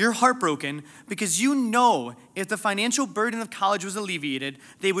 You're heartbroken because you know if the financial burden of college was alleviated,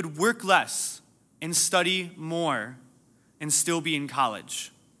 they would work less and study more and still be in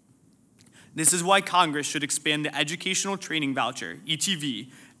college. This is why Congress should expand the Educational Training Voucher,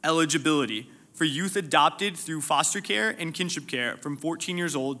 ETV, eligibility for youth adopted through foster care and kinship care from 14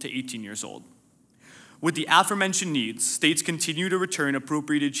 years old to 18 years old. With the aforementioned needs, states continue to return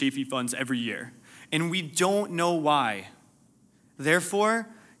appropriated Chafee funds every year, and we don't know why. Therefore,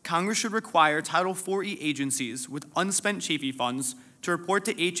 Congress should require Title IV-E agencies with unspent Chafee funds to report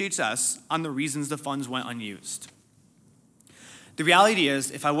to HHS on the reasons the funds went unused. The reality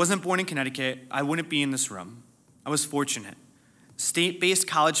is, if I wasn't born in Connecticut, I wouldn't be in this room. I was fortunate. State-based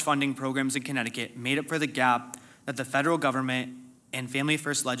college funding programs in Connecticut made up for the gap that the federal government and Family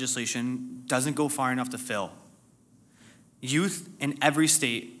First legislation doesn't go far enough to fill. Youth in every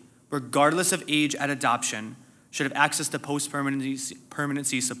state, regardless of age at adoption, should have access to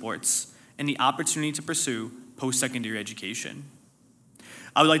post-permanency supports and the opportunity to pursue post-secondary education.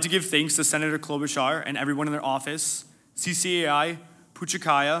 I would like to give thanks to Senator Klobuchar and everyone in their office, CCAI,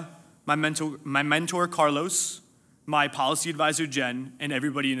 Puchakaya, my mentor Carlos, my policy advisor Jen, and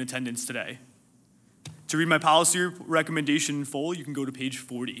everybody in attendance today. To read my policy recommendation in full, you can go to page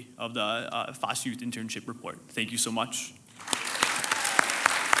 40 of the Foster Youth Internship Report. Thank you so much.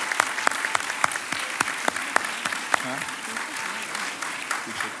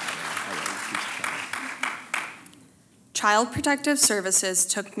 Child Protective Services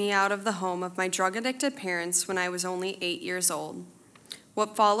took me out of the home of my drug-addicted parents when I was only 8 years old.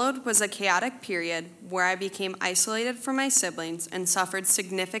 What followed was a chaotic period where I became isolated from my siblings and suffered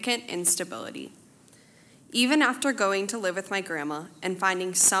significant instability. Even after going to live with my grandma and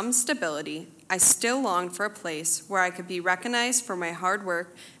finding some stability, I still longed for a place where I could be recognized for my hard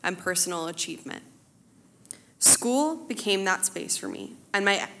work and personal achievement. School became that space for me, and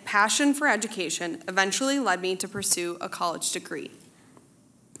my passion for education eventually led me to pursue a college degree.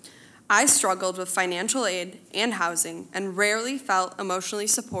 I struggled with financial aid and housing and rarely felt emotionally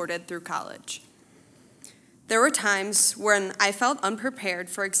supported through college. There were times when I felt unprepared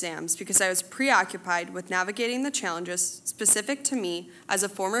for exams because I was preoccupied with navigating the challenges specific to me as a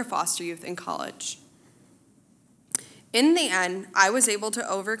former foster youth in college. In the end, I was able to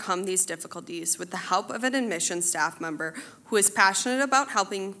overcome these difficulties with the help of an admissions staff member who is passionate about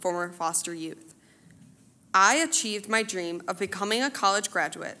helping former foster youth. I achieved my dream of becoming a college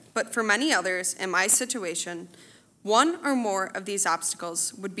graduate, but for many others in my situation, one or more of these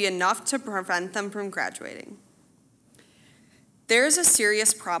obstacles would be enough to prevent them from graduating. There is a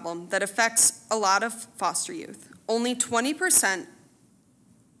serious problem that affects a lot of foster youth. Only 20%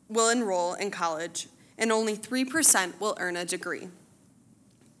 will enroll in college, and only 3% will earn a degree.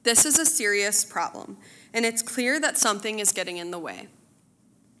 This is a serious problem, and it's clear that something is getting in the way.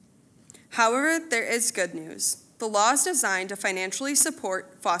 However, there is good news. The laws designed to financially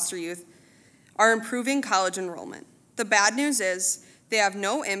support foster youth are improving college enrollment. The bad news is they have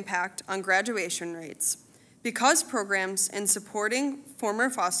no impact on graduation rates. Because programs in supporting former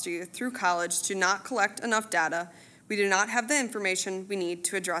foster youth through college do not collect enough data, we do not have the information we need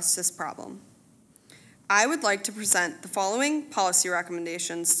to address this problem. I would like to present the following policy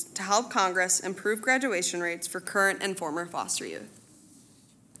recommendations to help Congress improve graduation rates for current and former foster youth.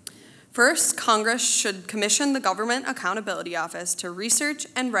 First, Congress should commission the Government Accountability Office to research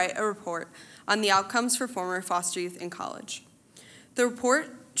and write a report on the outcomes for former foster youth in college. The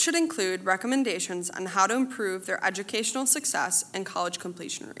report should include recommendations on how to improve their educational success and college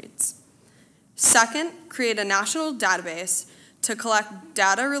completion rates. Second, create a national database to collect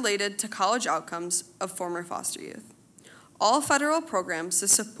data related to college outcomes of former foster youth. All federal programs to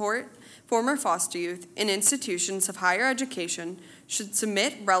support former foster youth in institutions of higher education should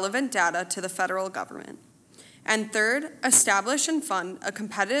submit relevant data to the federal government. And third, establish and fund a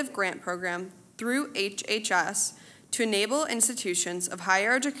competitive grant program through HHS to enable institutions of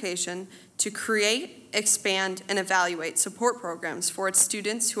higher education to create, expand, and evaluate support programs for its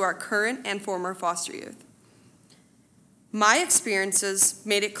students who are current and former foster youth. My experiences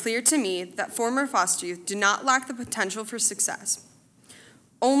made it clear to me that former foster youth do not lack the potential for success,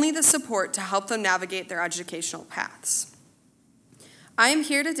 only the support to help them navigate their educational paths. I am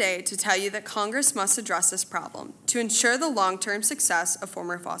here today to tell you that Congress must address this problem to ensure the long-term success of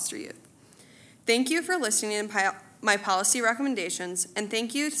former foster youth. Thank you for listening to my policy recommendations, and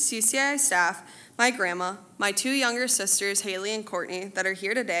thank you to CCAI staff, my grandma, my two younger sisters, Haley and Courtney, that are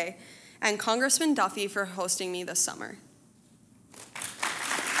here today, and Congressman Duffy for hosting me this summer.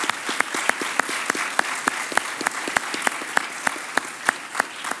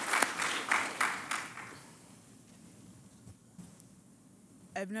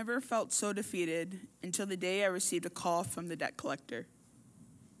 I've never felt so defeated until the day I received a call from the debt collector.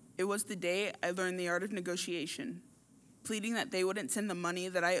 It was the day I learned the art of negotiation, pleading that they wouldn't send the money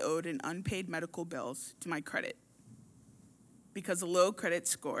that I owed in unpaid medical bills to my credit, because a low credit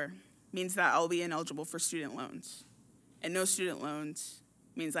score means that I'll be ineligible for student loans, and no student loans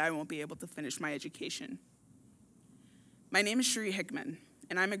means I won't be able to finish my education. My name is Sheree Hickman,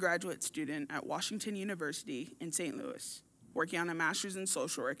 and I'm a graduate student at Washington University in St. Louis, working on a master's in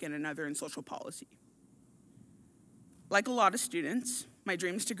social work and another in social policy. Like a lot of students, my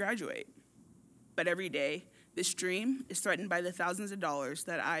dream is to graduate, but every day, this dream is threatened by the thousands of dollars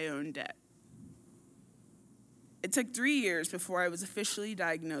that I owe in debt. It took 3 years before I was officially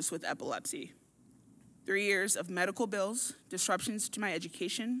diagnosed with epilepsy. 3 years of medical bills, disruptions to my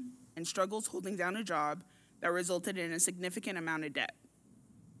education, and struggles holding down a job that resulted in a significant amount of debt.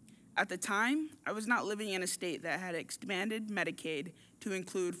 At the time, I was not living in a state that had expanded Medicaid to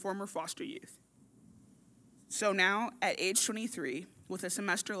include former foster youth. So now, at age 23, with a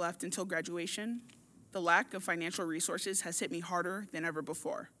semester left until graduation, the lack of financial resources has hit me harder than ever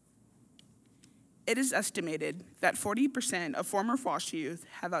before. It is estimated that 40% of former foster youth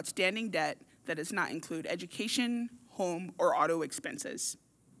have outstanding debt that does not include education, home, or auto expenses.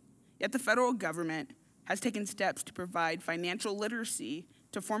 Yet the federal government has taken steps to provide financial literacy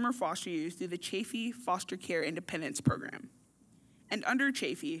to former foster youth through the Chafee Foster Care Independence Program. And under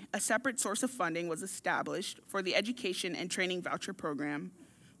Chafee, a separate source of funding was established for the Education and Training Voucher Program,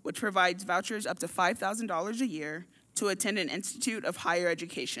 which provides vouchers up to $5,000 a year to attend an institute of higher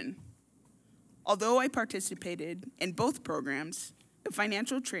education. Although I participated in both programs, the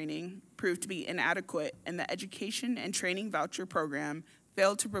financial training proved to be inadequate, and the Education and Training Voucher Program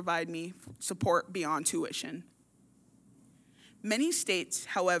failed to provide me support beyond tuition. Many states,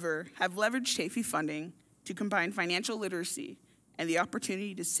 however, have leveraged Chafee funding to combine financial literacy and the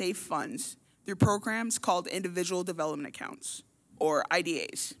opportunity to save funds through programs called Individual Development Accounts, or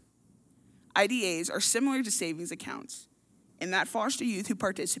IDAs. IDAs are similar to savings accounts, in that foster youth who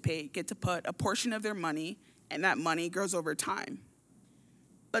participate get to put a portion of their money, and that money grows over time.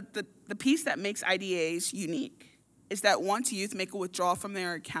 But the piece that makes IDAs unique is that once youth make a withdrawal from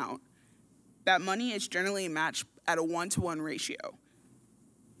their account, that money is generally matched at a 1-to-1 ratio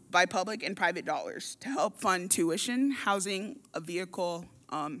by public and private dollars to help fund tuition, housing, a vehicle,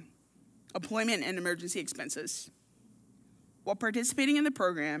 employment, and emergency expenses. While participating in the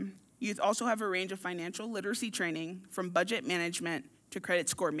program, youth also have a range of financial literacy training from budget management to credit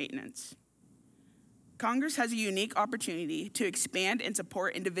score maintenance. Congress has a unique opportunity to expand and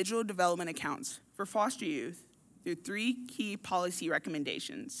support individual development accounts for foster youth through 3 key policy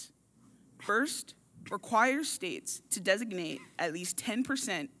recommendations. First, require states to designate at least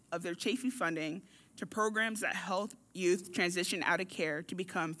 10% of their Chafee funding to programs that help youth transition out of care to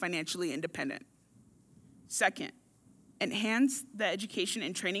become financially independent. Second, enhance the Education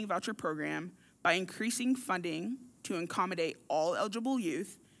and Training Voucher Program by increasing funding to accommodate all eligible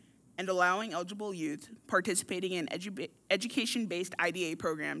youth and allowing eligible youth participating in education-based IDA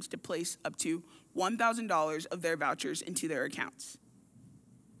programs to place up to $1,000 of their vouchers into their accounts.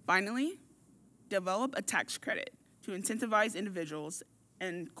 Finally, develop a tax credit to incentivize individuals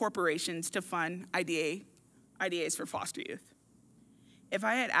and corporations to fund IDAs for foster youth. If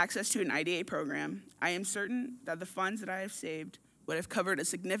I had access to an IDA program, I am certain that the funds that I have saved would have covered a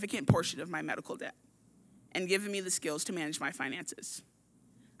significant portion of my medical debt and given me the skills to manage my finances.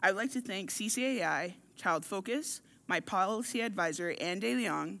 I'd like to thank CCAI, Child Focus, my policy advisor, Ann De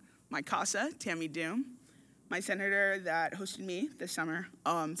Leong, my CASA, Tammy Doom, my senator that hosted me this summer,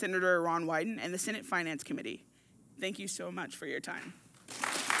 Senator Ron Wyden, and the Senate Finance Committee. Thank you so much for your time.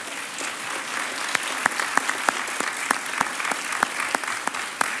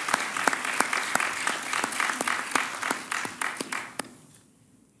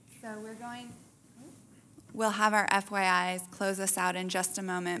 We'll have our FYIs close us out in just a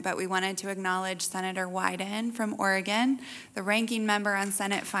moment, but we wanted to acknowledge Senator Wyden from Oregon, the ranking member on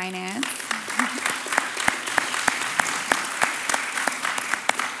Senate Finance.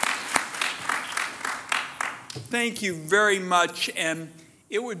 Thank you very much, and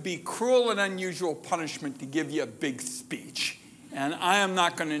it would be cruel and unusual punishment to give you a big speech. And I am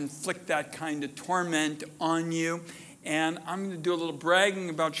not going to inflict that kind of torment on you. And I'm going to do a little bragging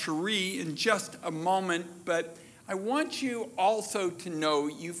about Cherie in just a moment, but I want you also to know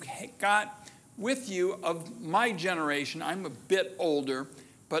you've got with you of my generation, I'm a bit older,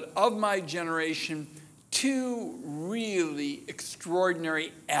 but of my generation, two really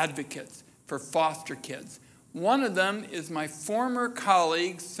extraordinary advocates for foster kids. One of them is my former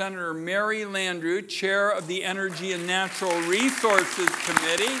colleague, Senator Mary Landrieu, chair of the Energy and Natural Resources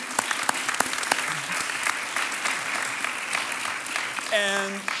Committee.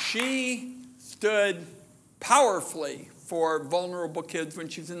 And she stood powerfully for vulnerable kids when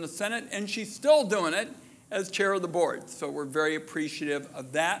she was in the Senate, and she's still doing it as chair of the board. So we're very appreciative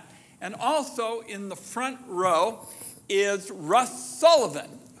of that. And also in the front row is Russ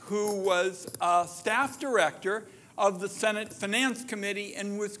Sullivan, who was a staff director of the Senate Finance Committee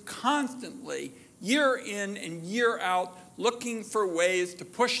and was constantly, year in and year out, looking for ways to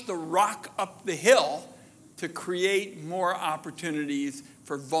push the rock up the hill to create more opportunities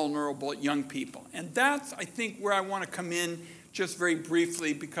for vulnerable young people. And that's, I think, where I want to come in just very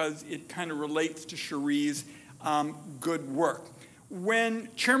briefly because it kind of relates to Cherie's good work. When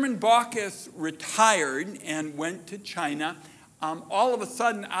Chairman Baucus retired and went to China, all of a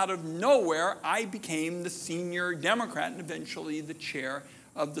sudden, out of nowhere, I became the senior Democrat and eventually the chair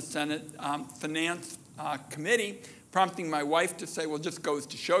of the Senate Finance Committee, prompting my wife to say, well, just goes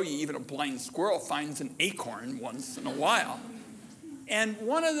to show you, even a blind squirrel finds an acorn once in a while. And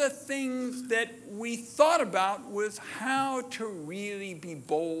one of the things that we thought about was how to really be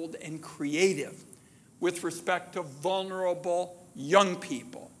bold and creative with respect to vulnerable young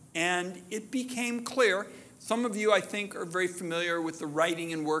people. And it became clear, some of you, I think, are very familiar with the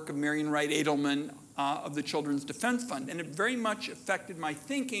writing and work of Marian Wright Edelman of the Children's Defense Fund. And it very much affected my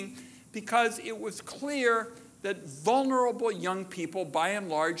thinking because it was clear that vulnerable young people, by and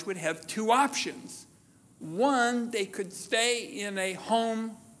large, would have two options. One, they could stay in a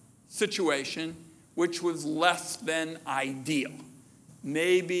home situation which was less than ideal.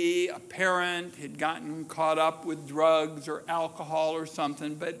 Maybe a parent had gotten caught up with drugs or alcohol or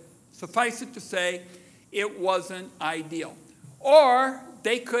something, but suffice it to say, it wasn't ideal. Or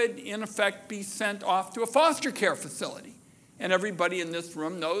they could, in effect, be sent off to a foster care facility. And everybody in this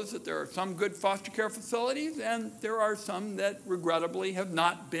room knows that there are some good foster care facilities, and there are some that regrettably have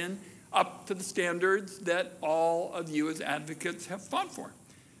not been up to the standards that all of you as advocates have fought for.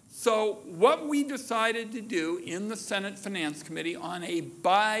 So what we decided to do in the Senate Finance Committee on a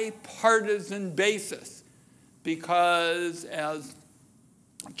bipartisan basis, because as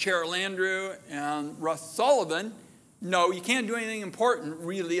Chair Landrieu and Russ Sullivan know, you can't do anything important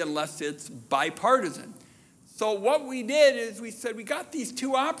really unless it's bipartisan. So what we did is we said we got these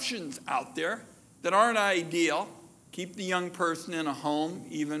two options out there that aren't ideal. Keep the young person in a home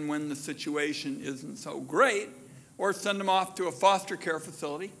even when the situation isn't so great, or send them off to a foster care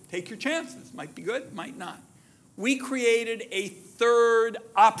facility. Take your chances. Might be good, might not. We created a third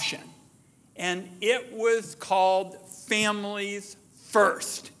option, and it was called Families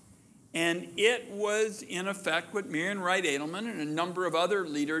First. And it was, in effect, what Marian Wright Edelman and a number of other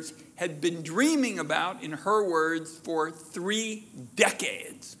leaders had been dreaming about, in her words, for 3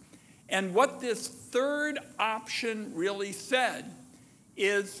 decades. And what this third option really said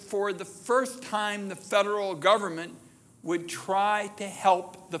is, for the first time, the federal government would try to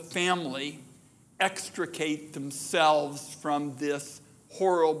help the family extricate themselves from this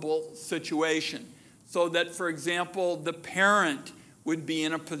horrible situation. So that, for example, the parent would be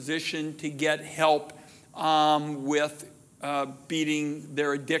in a position to get help with beating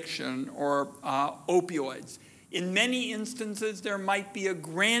their addiction or opioids. In many instances, there might be a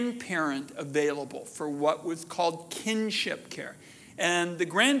grandparent available for what was called kinship care. And the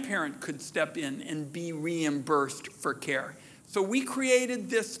grandparent could step in and be reimbursed for care. So we created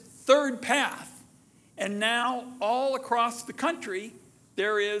this third path, and now all across the country,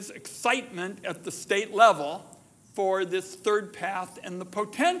 there is excitement at the state level for this third path and the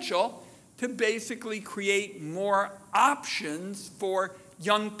potential to basically create more options for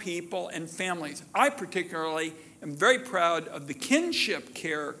young people and families. I particularly am very proud of the kinship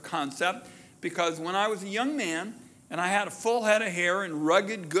care concept, because when I was a young man and I had a full head of hair and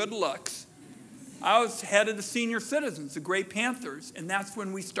rugged good looks, I was head of the senior citizens, the Gray Panthers, and that's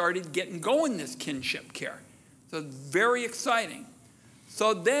when we started getting going this kinship care. So it's very exciting.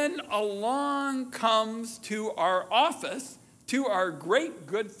 So then along comes to our office, to our great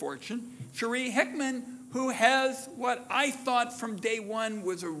good fortune, Cherie Hickman, who has what I thought from day one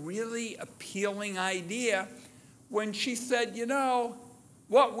was a really appealing idea when she said, you know,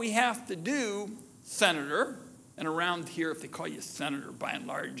 what we have to do, Senator, and around here, if they call you senator, by and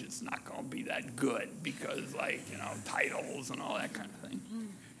large, it's not going to be that good because, like, you know, titles and all that kind of thing.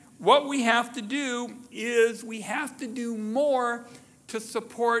 What we have to do is we have to do more to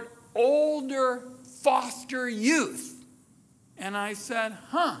support older foster youth. And I said,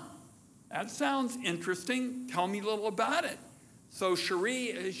 that sounds interesting. Tell me a little about it. So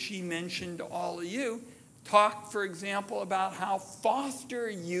Cherie, as she mentioned to all of you, talked, for example, about how foster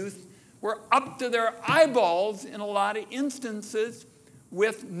youth were up to their eyeballs in a lot of instances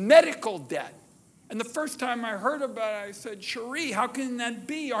with medical debt. And the first time I heard about it, I said, Cherie, how can that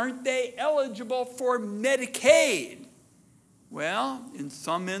be? Aren't they eligible for Medicaid? Well, in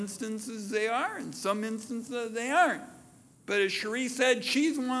some instances they are, in some instances they aren't. But as Cherie said,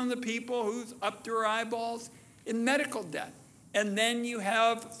 she's one of the people who's up to her eyeballs in medical debt. And then you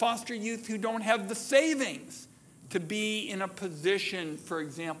have foster youth who don't have the savings to be in a position, for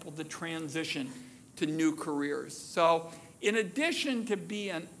example, to transition to new careers. So in addition to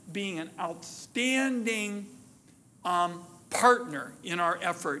being an outstanding partner in our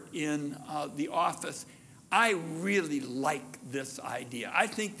effort in the office, I really like this idea. I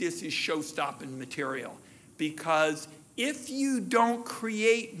think this is show-stopping material, because if you don't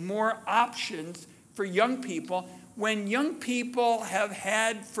create more options for young people, when young people have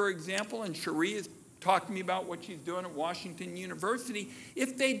had, for example, and Cherie is talking to me about what she's doing at Washington University,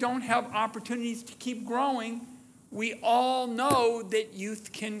 if they don't have opportunities to keep growing, we all know that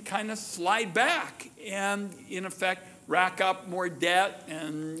youth can kind of slide back and, in effect, rack up more debt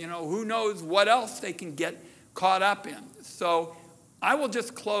and, you know, who knows what else they can get caught up in. So I will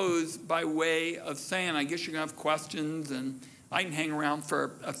just close by way of saying, I guess you're going to have questions, and I can hang around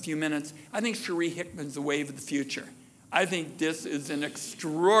for a few minutes. I think Cherie Hickman's the wave of the future. I think this is an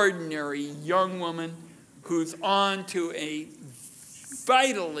extraordinary young woman who's on to a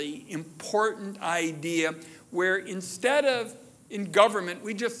vitally important idea where instead of in government,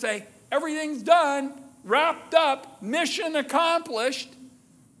 we just say, everything's done, wrapped up, mission accomplished.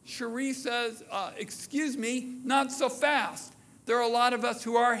 Cherie says, excuse me, not so fast. There are a lot of us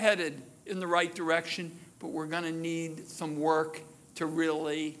who are headed in the right direction, but we're going to need some work to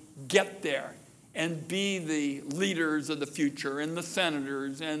really get there and be the leaders of the future, and the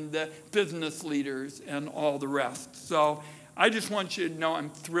senators and the business leaders and all the rest. So I just want you to know I'm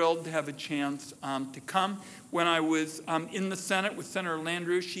thrilled to have a chance to come. When I was in the Senate with Senator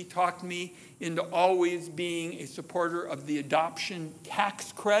Landrieu, she talked me into always being a supporter of the adoption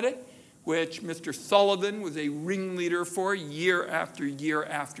tax credit, which Mr. Sullivan was a ringleader for year after year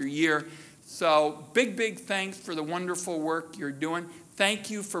after year. So big, big thanks for the wonderful work you're doing.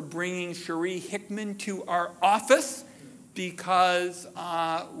 Thank you for bringing Cherie Hickman to our office, because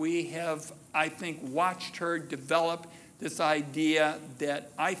we have, I think, watched her develop this idea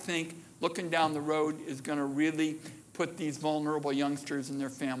that I think, looking down the road, is going to really put these vulnerable youngsters and their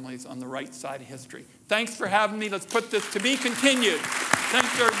families on the right side of history. Thanks for having me. Let's put this to be continued.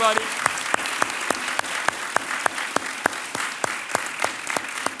 Thanks, everybody.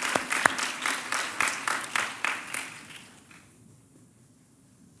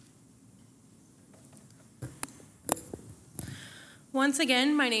 Once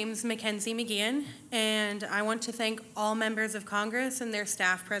again, my name is Mackenzie McGeehan, and I want to thank all members of Congress and their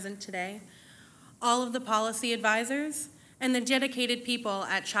staff present today, all of the policy advisors, and the dedicated people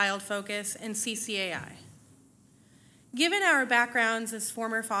at Child Focus and CCAI. Given our backgrounds as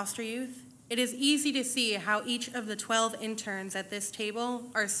former foster youth, it is easy to see how each of the 12 interns at this table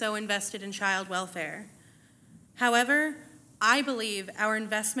are so invested in child welfare. However, I believe our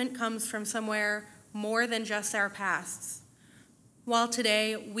investment comes from somewhere more than just our pasts. While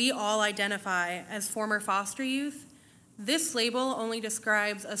today we all identify as former foster youth, this label only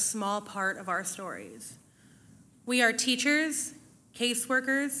describes a small part of our stories. We are teachers,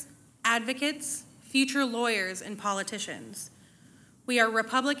 caseworkers, advocates, future lawyers, and politicians. We are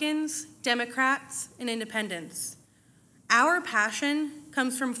Republicans, Democrats, and Independents. Our passion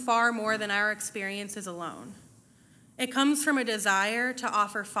comes from far more than our experiences alone. It comes from a desire to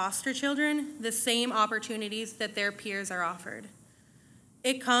offer foster children the same opportunities that their peers are offered.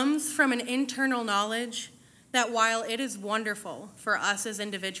 It comes from an internal knowledge that while it is wonderful for us as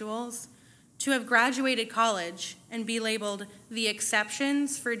individuals to have graduated college and be labeled the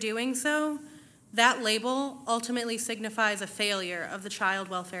exceptions for doing so, that label ultimately signifies a failure of the child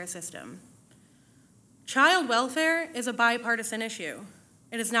welfare system. Child welfare is a bipartisan issue.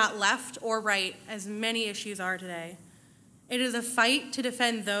 It is not left or right, as many issues are today. It is a fight to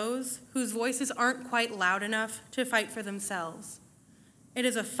defend those whose voices aren't quite loud enough to fight for themselves. It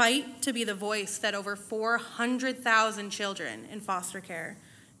is a fight to be the voice that over 400,000 children in foster care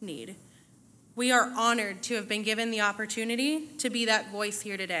need. We are honored to have been given the opportunity to be that voice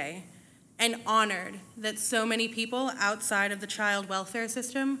here today, and honored that so many people outside of the child welfare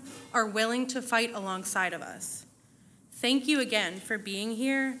system are willing to fight alongside of us. Thank you again for being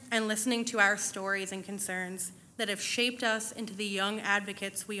here and listening to our stories and concerns that have shaped us into the young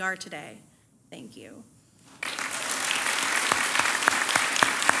advocates we are today. Thank you.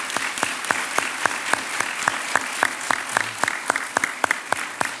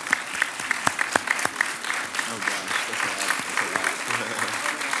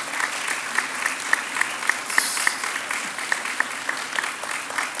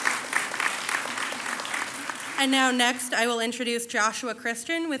 And now next, I will introduce Joshua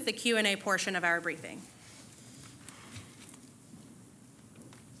Christian with the Q&A portion of our briefing.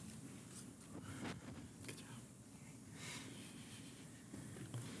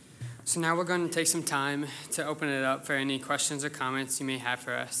 So now we're going to take some time to open it up for any questions or comments you may have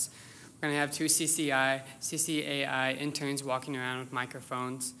for us. We're going to have two CCAI interns walking around with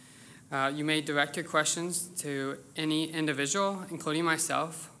microphones. You may direct your questions to any individual, including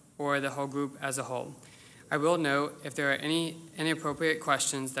myself, or the whole group as a whole. I will note if there are any inappropriate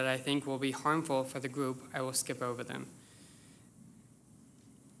questions that I think will be harmful for the group, I will skip over them.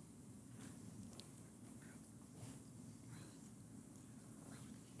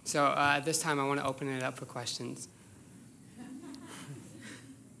 So at this time, I want to open it up for questions.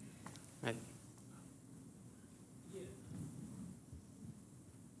 Right.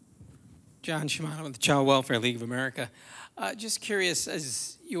 John Shimano with the Child Welfare League of America. Just curious,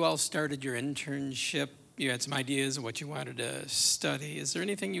 as you all started your internship, you had some ideas of what you wanted to study. Is there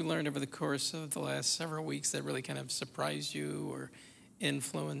anything you learned over the course of the last several weeks that really kind of surprised you or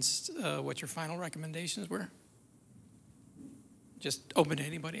influenced what your final recommendations were? Just open to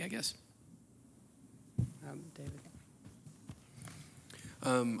anybody, I guess. David.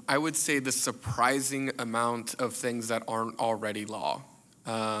 I would say the surprising amount of things that aren't already law.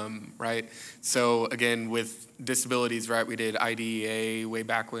 Right? So again, with disabilities, right, we did IDEA way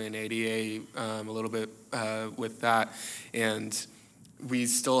back when, ADA a little bit with that, and we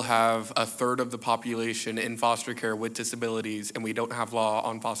still have a third of the population in foster care with disabilities, and we don't have law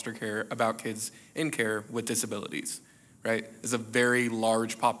on foster care about kids in care with disabilities, right? It's a very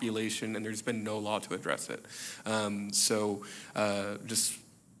large population, and there's been no law to address it. Just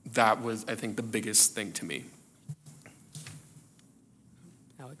that was, I think, the biggest thing to me.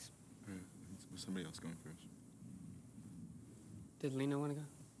 Alex? Was somebody else going first? Did Lena want to go?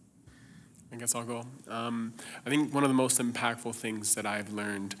 I guess I'll go. I think one of the most impactful things that I've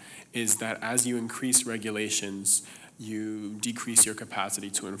learned is that as you increase regulations, you decrease your capacity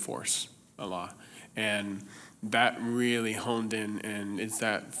to enforce a law. And that really honed in, and it's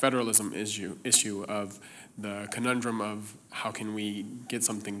that federalism issue of the conundrum of how can we get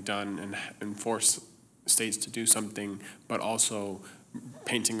something done and force states to do something, but also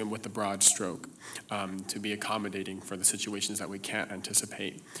painting them with a broad stroke to be accommodating for the situations that we can't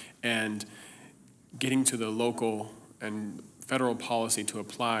anticipate. And getting to the local and federal policy to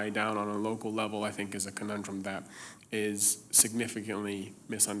apply down on a local level, I think, is a conundrum that is significantly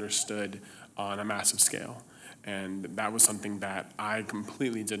misunderstood on a massive scale. And that was something that I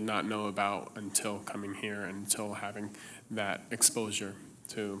completely did not know about until coming here, until having that exposure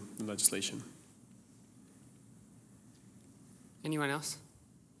to the legislation. Anyone else?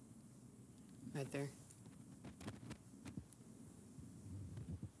 Right there.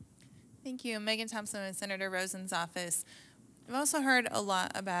 Thank you. Megan Thompson with Senator Rosen's office. I've also heard a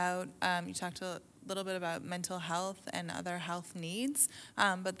lot about, you talked a little bit about mental health and other health needs,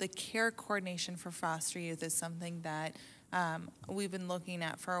 but the care coordination for foster youth is something that we've been looking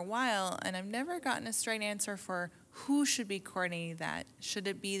at for a while, and I've never gotten a straight answer for who should be coordinating that? Should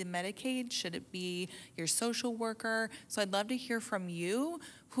it be the Medicaid? Should it be your social worker? So I'd love to hear from you.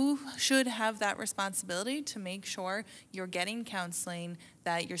 Who should have that responsibility to make sure you're getting counseling,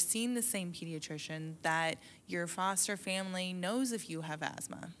 that you're seeing the same pediatrician, that your foster family knows if you have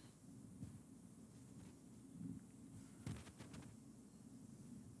asthma?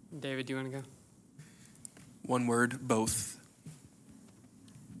 David, do you want to go? One word, both.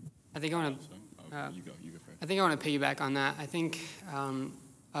 I think I want to. You go first. I think I want to piggyback on that. I think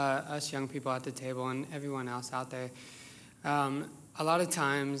us young people at the table and everyone else out there, a lot of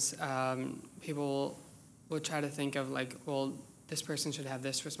times people will try to think of like, well, this person should have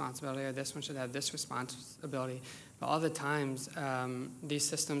this responsibility or this one should have this responsibility. But all the times, these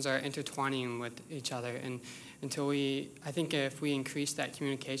systems are intertwining with each other. And I think if we increase that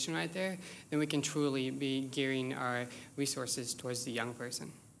communication right there, then we can truly be gearing our resources towards the young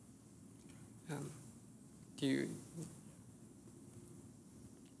person.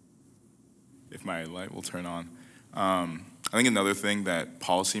 If my light will turn on. I think another thing that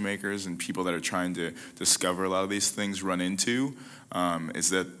policymakers and people that are trying to discover a lot of these things run into is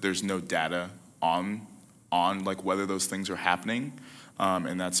that there's no data on like whether those things are happening,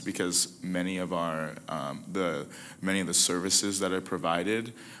 and that's because many of the services that are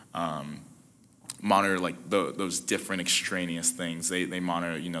provided monitor like those different extraneous things. They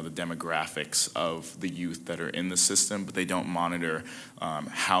monitor, the demographics of the youth that are in the system, but they don't monitor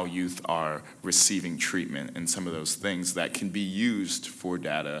how youth are receiving treatment and some of those things that can be used for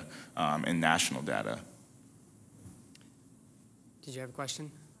data and national data. Did you have a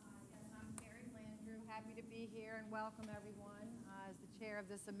question? Yes, I'm Carrie Landrew. Happy to be here and welcome everyone as the chair of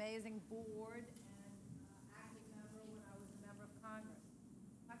this amazing board and active member when I was a member of Congress.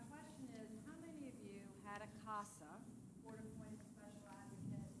 My question is, how many of you had a CASA, Court-Appointed Special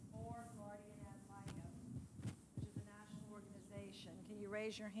Advocate, or Guardian Ad Litem, which is a national organization? Can you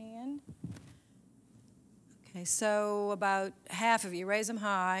raise your hand? Okay, so about half of you, raise them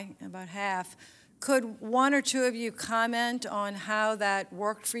high, about half. Could one or two of you comment on how that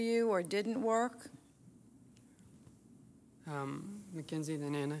worked for you or didn't work? Mackenzie,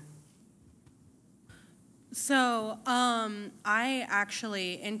 then Anna. So I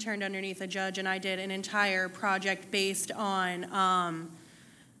actually interned underneath a judge, and I did an entire project based on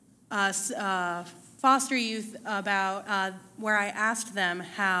foster youth about where I asked them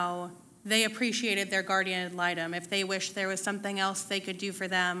how they appreciated their guardian ad litem, if they wished there was something else they could do for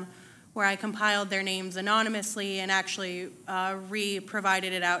them, where I compiled their names anonymously and actually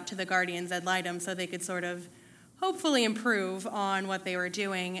re-provided it out to the guardians ad litem so they could sort of hopefully improve on what they were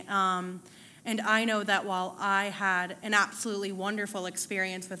doing. And I know that while I had an absolutely wonderful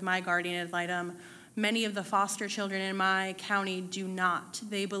experience with my guardian ad litem, many of the foster children in my county do not.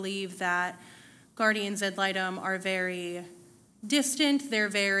 They believe that guardians ad litem are very distant.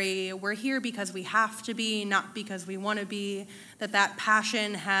 We're here because we have to be, not because we want to be, that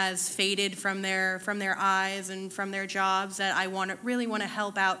passion has faded from their eyes and from their jobs, that I really want to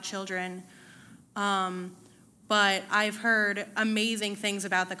help out children. But I've heard amazing things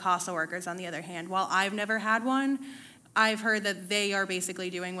about the CASA workers, on the other hand. While I've never had one, I've heard that they are basically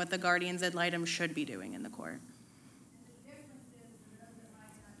doing what the guardians ad litem should be doing in the court.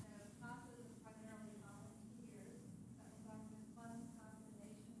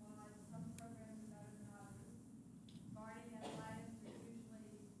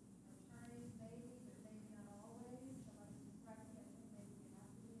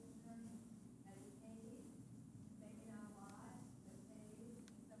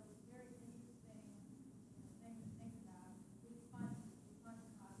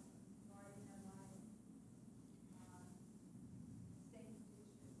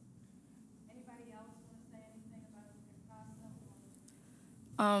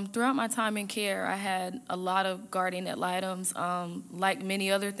 Throughout my time in care, I had a lot of guardian ad litems. Like many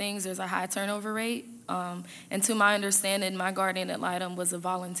other things, there's a high turnover rate. And to my understanding, my guardian ad litem was a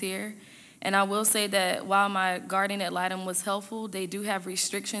volunteer. And I will say that while my guardian ad litem was helpful, they do have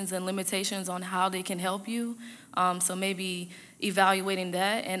restrictions and limitations on how they can help you. So maybe evaluating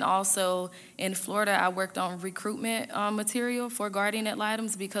that. And also in Florida, I worked on recruitment material for guardian ad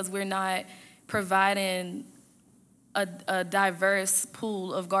litems because we're not providing a diverse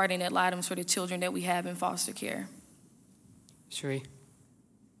pool of guardian ad litems for the children that we have in foster care. Sheree.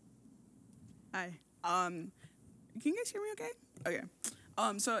 Hi. Can you guys hear me okay? Okay.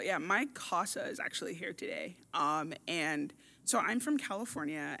 So yeah, my CASA is actually here today. And so I'm from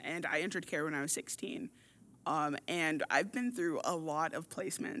California, and I entered care when I was 16. And I've been through a lot of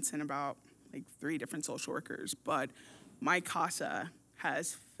placements and about like 3 different social workers, but my CASA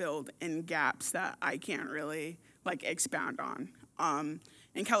has filled in gaps that I can't really like expound on.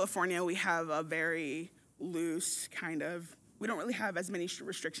 In California, we have a very loose kind of, we don't really have as many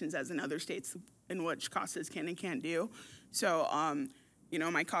restrictions as in other states in which CASAs can and can't do. So, you know,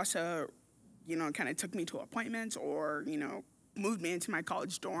 my CASA, you know, kind of took me to appointments or, you know, moved me into my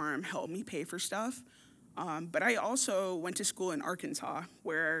college dorm, helped me pay for stuff. But I also went to school in Arkansas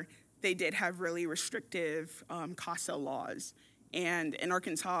where they did have really restrictive CASA laws. And in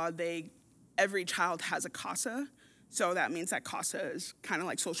Arkansas, every child has a CASA. So that means that CASA is kind of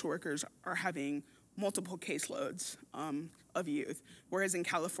like social workers are having multiple caseloads of youth. Whereas in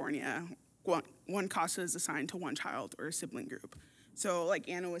California, one CASA is assigned to one child or a sibling group. So like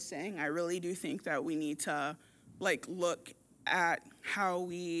Anna was saying, I really do think that we need to like look at how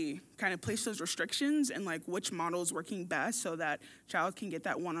we kind of place those restrictions and like which model is working best so that child can get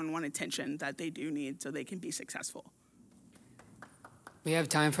that one-on-one attention that they do need so they can be successful. We have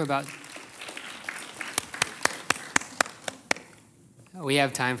time for about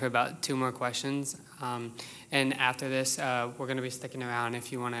 2 more questions. And after this, we're going to be sticking around.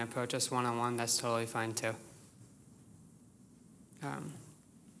 If you want to approach us one-on-one, that's totally fine too.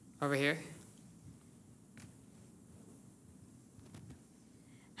 Over here.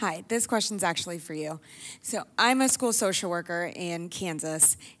 Hi, this question's actually for you. So I'm a school social worker in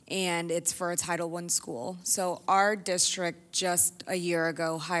Kansas, and it's for a Title I school. So our district just a year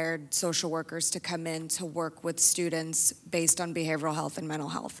ago hired social workers to come in to work with students based on behavioral health and mental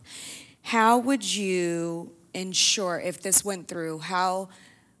health. How would you ensure, if this went through, how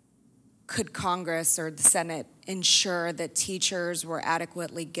could Congress or the Senate ensure that teachers were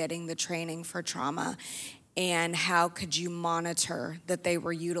adequately getting the training for trauma? And how could you monitor that they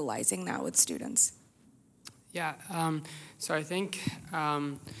were utilizing that with students? Yeah, so I think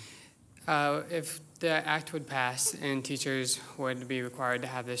if the act would pass and teachers would be required to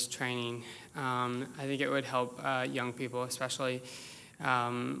have this training, I think it would help young people, especially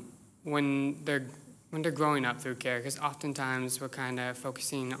when they're growing up through care, because oftentimes we're kind of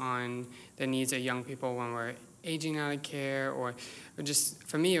focusing on the needs of young people when we're aging out of care, or just,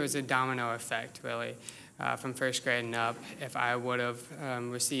 for me, it was a domino effect, really. From first grade and up, if I would have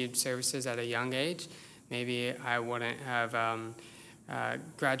received services at a young age, maybe I wouldn't have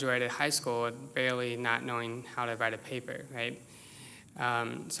graduated high school barely not knowing how to write a paper, right?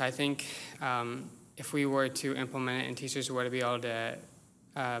 So I think if we were to implement it and teachers were to be able to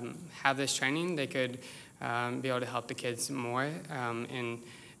have this training, they could be able to help the kids more in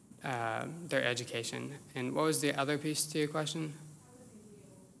their education. And what was the other piece to your question?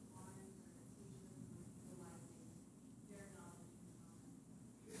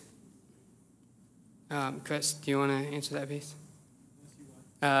 Chris, do you want to answer that piece?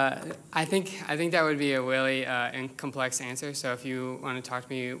 I think that would be a really complex answer. So if you want to talk to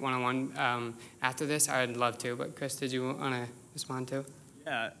me one-on-one after this, I'd love to. But Chris, did you want to respond too?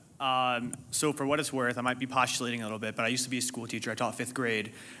 Yeah. So for what it's worth, I might be postulating a little bit, but I used to be a school teacher. I taught 5th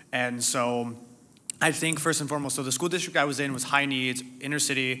grade, and so I think first and foremost, so the school district I was in was high needs, inner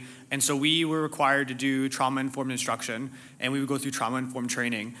city, and so we were required to do trauma-informed instruction, and we would go through trauma-informed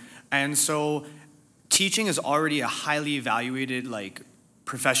training, and so teaching is already a highly evaluated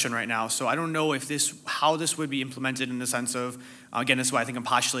profession right now. So I don't know if how this would be implemented in the sense of, again, this is why I think I'm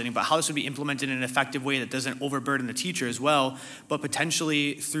postulating, but how this would be implemented in an effective way that doesn't overburden the teacher as well, but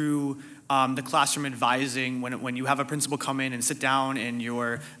potentially through the classroom advising, when you have a principal come in and sit down and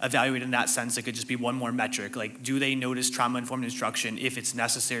you're evaluated in that sense, it could just be one more metric. Like, do they notice trauma-informed instruction if it's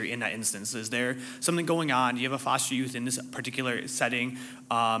necessary in that instance? Is there something going on? Do you have a foster youth in this particular setting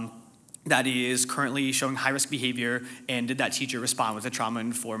that is currently showing high-risk behavior, and did that teacher respond with a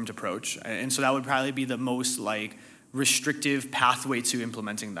trauma-informed approach? And so that would probably be the most restrictive pathway to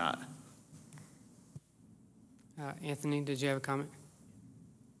implementing that. Anthony, did you have a comment?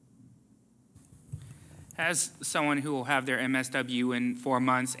 As someone who will have their MSW in 4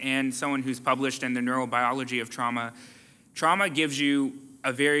 months and someone who's published in the neurobiology of trauma, trauma gives you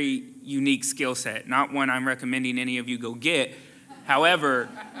a very unique skill set, not one I'm recommending any of you go get. However,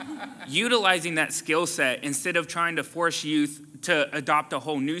 utilizing that skill set instead of trying to force youth to adopt a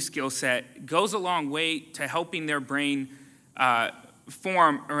whole new skill set goes a long way to helping their brain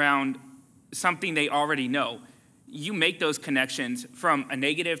form around something they already know. You make those connections from a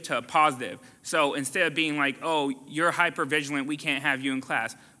negative to a positive. So instead of being like, oh, you're hypervigilant, we can't have you in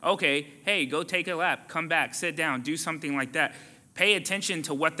class. Okay, hey, go take a lap, come back, sit down, do something like that. Pay attention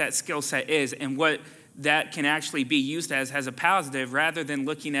to what that skill set is and what that can actually be used as a positive rather than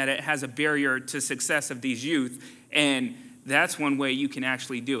looking at it as a barrier to success of these youth. And that's one way you can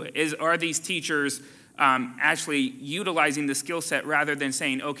actually do it. Are these teachers actually utilizing the skill set rather than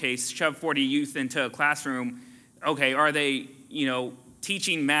saying, okay, shove 40 youth into a classroom, okay, are they,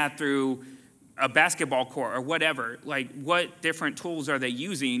 teaching math through a basketball court or whatever? Like, what different tools are they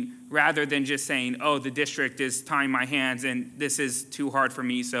using rather than just saying, oh, the district is tying my hands and this is too hard for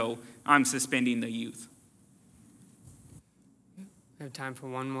me, so I'm suspending the youth? We have time for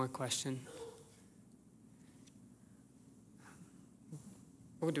one more question.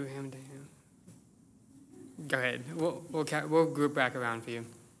 We'll do him to him. Go ahead. We'll group back around for you.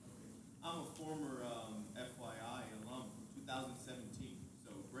 I'm a former FYI alum from 2017,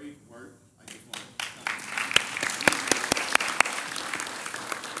 so great work. I just want to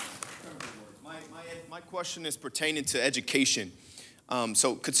my question is pertaining to education.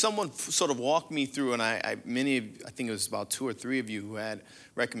 So could someone sort of walk me through, and I think it was about 2 or 3 of you who had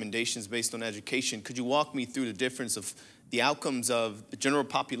recommendations based on education. Could you walk me through the difference of the outcomes of the general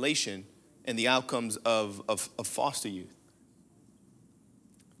population and the outcomes of foster youth?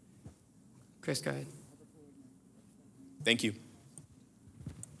 Chris, go ahead. Thank you.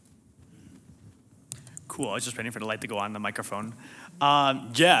 Cool, I was just waiting for the light to go on the microphone.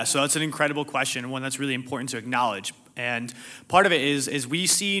 Yeah, so that's an incredible question, one that's really important to acknowledge. And part of it is we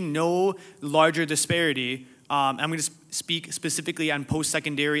see no larger disparity. I'm going to speak specifically on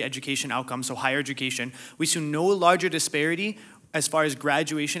post-secondary education outcomes, so higher education. We see no larger disparity as far as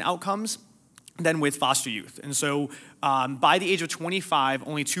graduation outcomes than with foster youth. And so by the age of 25,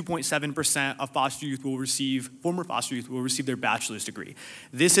 only 2.7% of former foster youth will receive their bachelor's degree.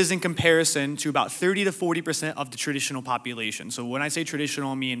 This is in comparison to about 30 to 40% of the traditional population. So when I say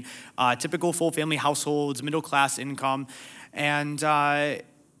traditional, I mean typical full family households, middle class income, and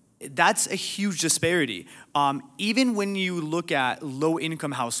that's a huge disparity. Even when you look at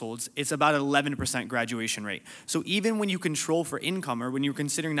low-income households, it's about 11% graduation rate. So even when you control for income, or when you're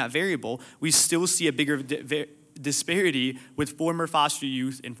considering that variable, we still see a bigger disparity with former foster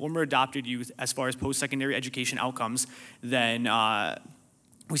youth and former adopted youth as far as post-secondary education outcomes than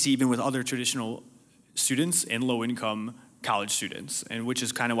we see even with other traditional students and low-income college students, and which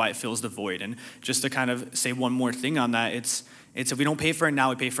is kind of why it fills the void. And just to kind of say one more thing on that, it's if we don't pay for it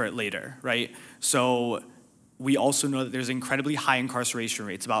now, we pay for it later, right? So we also know that there's incredibly high incarceration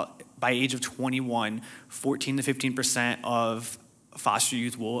rates. About by age of 21, 14 to 15% of foster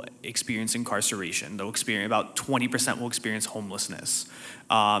youth will experience incarceration. They'll experience, about 20% will experience homelessness.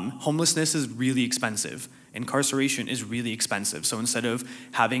 Homelessness is really expensive. Incarceration is really expensive. So instead of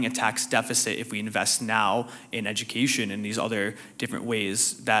having a tax deficit, if we invest now in education and these other different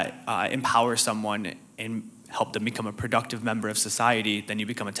ways that empower someone and help them become a productive member of society, then you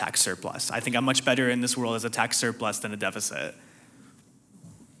become a tax surplus. I think I'm much better in this world as a tax surplus than a deficit.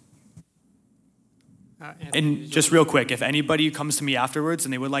 And just real quick, if anybody comes to me afterwards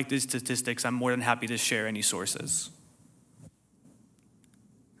and they would like these statistics, I'm more than happy to share any sources.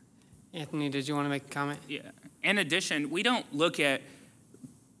 Anthony, did you want to make a comment? Yeah. In addition, we don't look at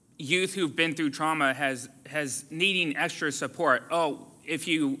youth who've been through trauma as needing extra support. Oh, if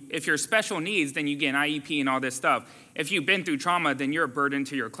you're special needs, then you get an IEP and all this stuff. If you've been through trauma, then you're a burden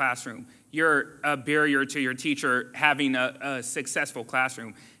to your classroom. You're a barrier to your teacher having a successful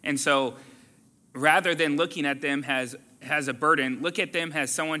classroom. And so rather than looking at them as a burden, look at them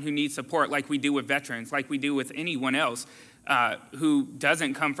as someone who needs support, like we do with veterans, like we do with anyone else who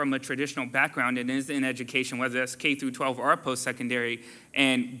doesn't come from a traditional background and is in education, whether that's K through 12 or post-secondary,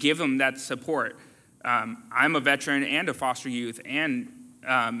 and give them that support. I'm a veteran and a foster youth and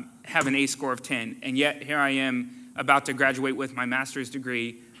have an ACE score of 10, and yet here I am about to graduate with my master's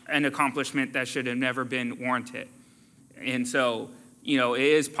degree, an accomplishment that should have never been warranted. And so, it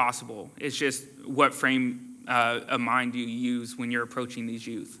is possible. It's just what frame of mind do you use when you're approaching these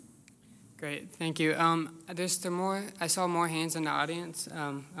youth? Great, thank you. There's still more. I saw more hands in the audience.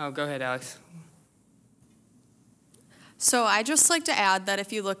 Go ahead, Alex. So I just like to add that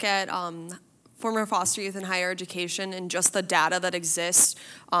if you look at former foster youth in higher education and just the data that exists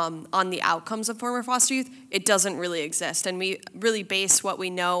on the outcomes of former foster youth, it doesn't really exist. And we really base what we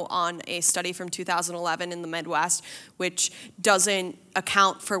know on a study from 2011 in the Midwest, which doesn't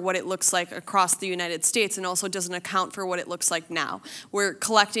account for what it looks like across the United States and also doesn't account for what it looks like now. We're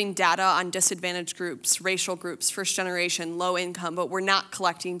collecting data on disadvantaged groups, racial groups, first generation, low income, but we're not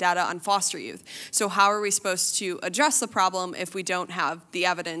collecting data on foster youth. So how are we supposed to address the problem if we don't have the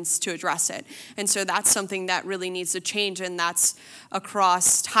evidence to address it? And so that's something that really needs to change, and that's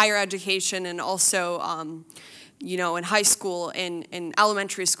across higher education and also in high school and in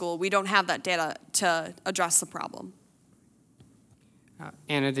elementary school. We don't have that data to address the problem.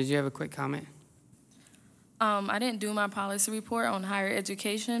 Anna, did you have a quick comment? I didn't do my policy report on higher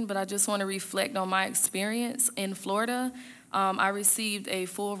education, but I just want to reflect on my experience in Florida. I received a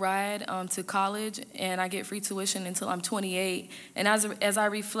full ride to college, and I get free tuition until I'm 28. And as I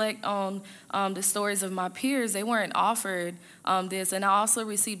reflect on the stories of my peers, they weren't offered this, and I also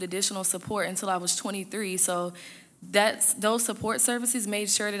received additional support until I was 23. So those support services made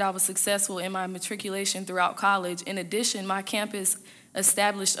sure that I was successful in my matriculation throughout college. In addition, my campus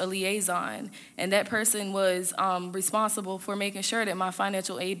established a liaison, and that person was responsible for making sure that my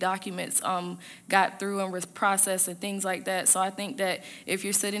financial aid documents got through and was processed and things like that. So I think that if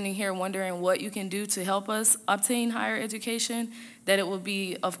you're sitting in here wondering what you can do to help us obtain higher education, that it would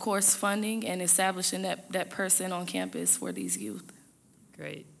be, of course, funding and establishing that person on campus for these youth.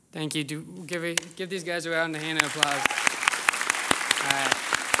 Great. Thank you. Give these guys a round of hand of applause. All right.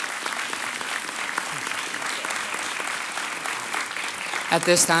 At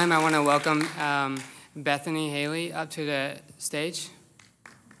this time, I want to welcome Bethany Haley up to the stage.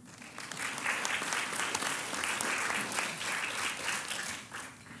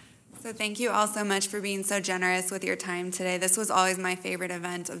 So thank you all so much for being so generous with your time today. This was always my favorite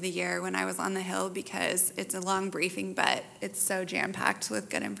event of the year when I was on the Hill because it's a long briefing, but it's so jam-packed with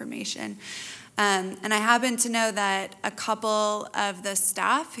good information. And I happen to know that a couple of the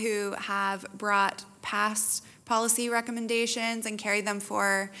staff who have brought past policy recommendations and carried them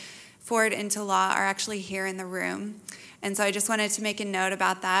forward into law are actually here in the room. And so I just wanted to make a note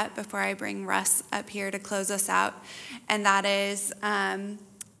about that before I bring Russ up here to close us out. And that is,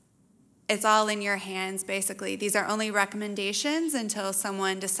 it's all in your hands, basically. These are only recommendations until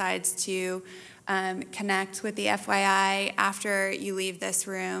someone decides to connect with the FYI after you leave this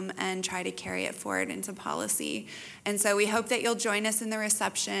room and try to carry it forward into policy. And so we hope that you'll join us in the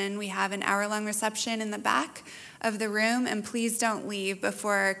reception. We have an hour-long reception in the back of the room, and please don't leave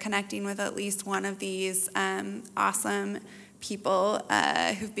before connecting with at least one of these awesome people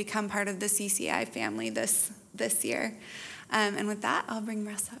who've become part of the CCAI family this year. And with that, I'll bring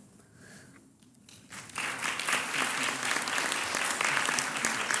Russ up.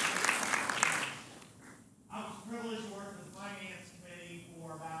 Privileged to work with the Finance Committee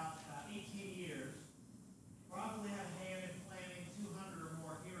for about 18 years. Probably had a hand in planning 200 or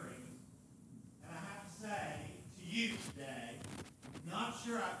more hearings. And I have to say to you today, not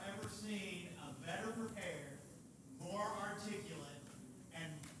sure I've ever seen a better prepared, more articulate,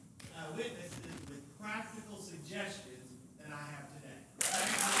 and witnesses with practical suggestions than I have today.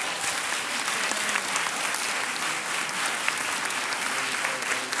 Thank you.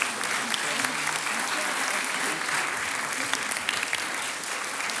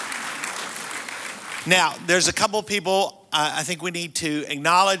 Now, there's a couple people I think we need to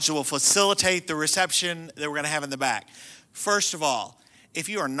acknowledge that will facilitate the reception that we're going to have in the back. First of all, if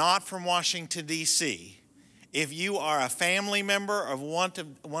you are not from Washington, D.C., if you are a family member of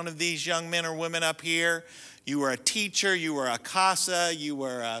one of these young men or women up here, you were a teacher, you were a CASA, you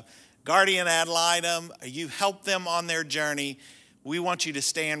were a guardian ad litem, you helped them on their journey, we want you to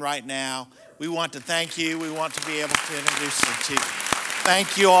stand right now. We want to thank you. We want to be able to introduce them to you.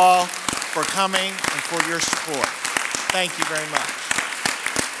 Thank you all for coming and for your support. Thank you very much.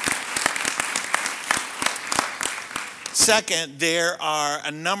 Second, there are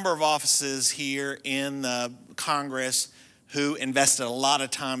a number of offices here in the Congress who invested a lot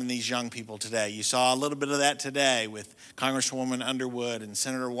of time in these young people today. You saw a little bit of that today with Congresswoman Underwood and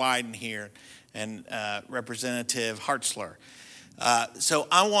Senator Wyden here and Representative Hartzler. So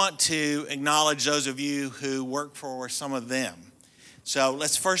I want to acknowledge those of you who work for some of them. So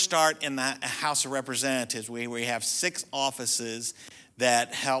let's first start in the House of Representatives. We have 6 offices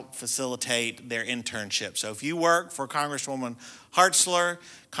that help facilitate their internship. So if you work for Congresswoman Hartzler,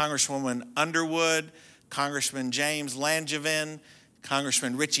 Congresswoman Underwood, Congressman James Langevin,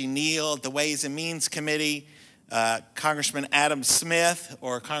 Congressman Richie Neal at the Ways and Means Committee, Congressman Adam Smith,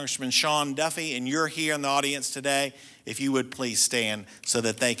 or Congressman Sean Duffy, and you're here in the audience today, if you would please stand so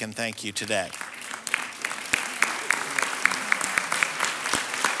that they can thank you today.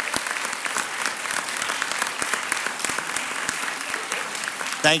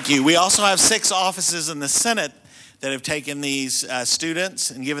 Thank you. We also have 6 offices in the Senate that have taken these students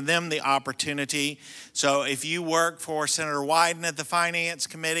and given them the opportunity. So if you work for Senator Wyden at the Finance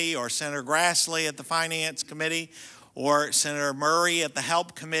Committee, or Senator Grassley at the Finance Committee, or Senator Murray at the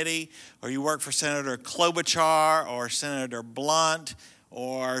Help Committee, or you work for Senator Klobuchar, or Senator Blunt,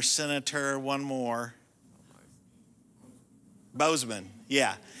 or Senator one more, Bozeman,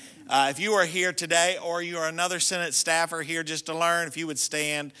 yeah. If you are here today, or you are another Senate staffer here just to learn, if you would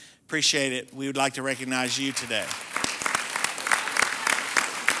stand, appreciate it. We would like to recognize you today.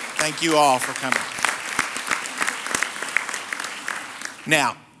 Thank you all for coming.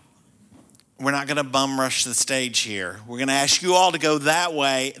 Now, we're not going to bum rush the stage here. We're going to ask you all to go that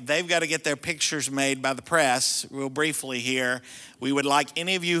way. They've got to get their pictures made by the press real briefly here. We would like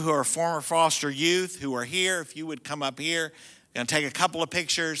any of you who are former foster youth who are here, if you would come up here. We're going to take a couple of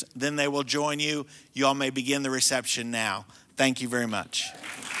pictures, then they will join you. You all may begin the reception now. Thank you very much.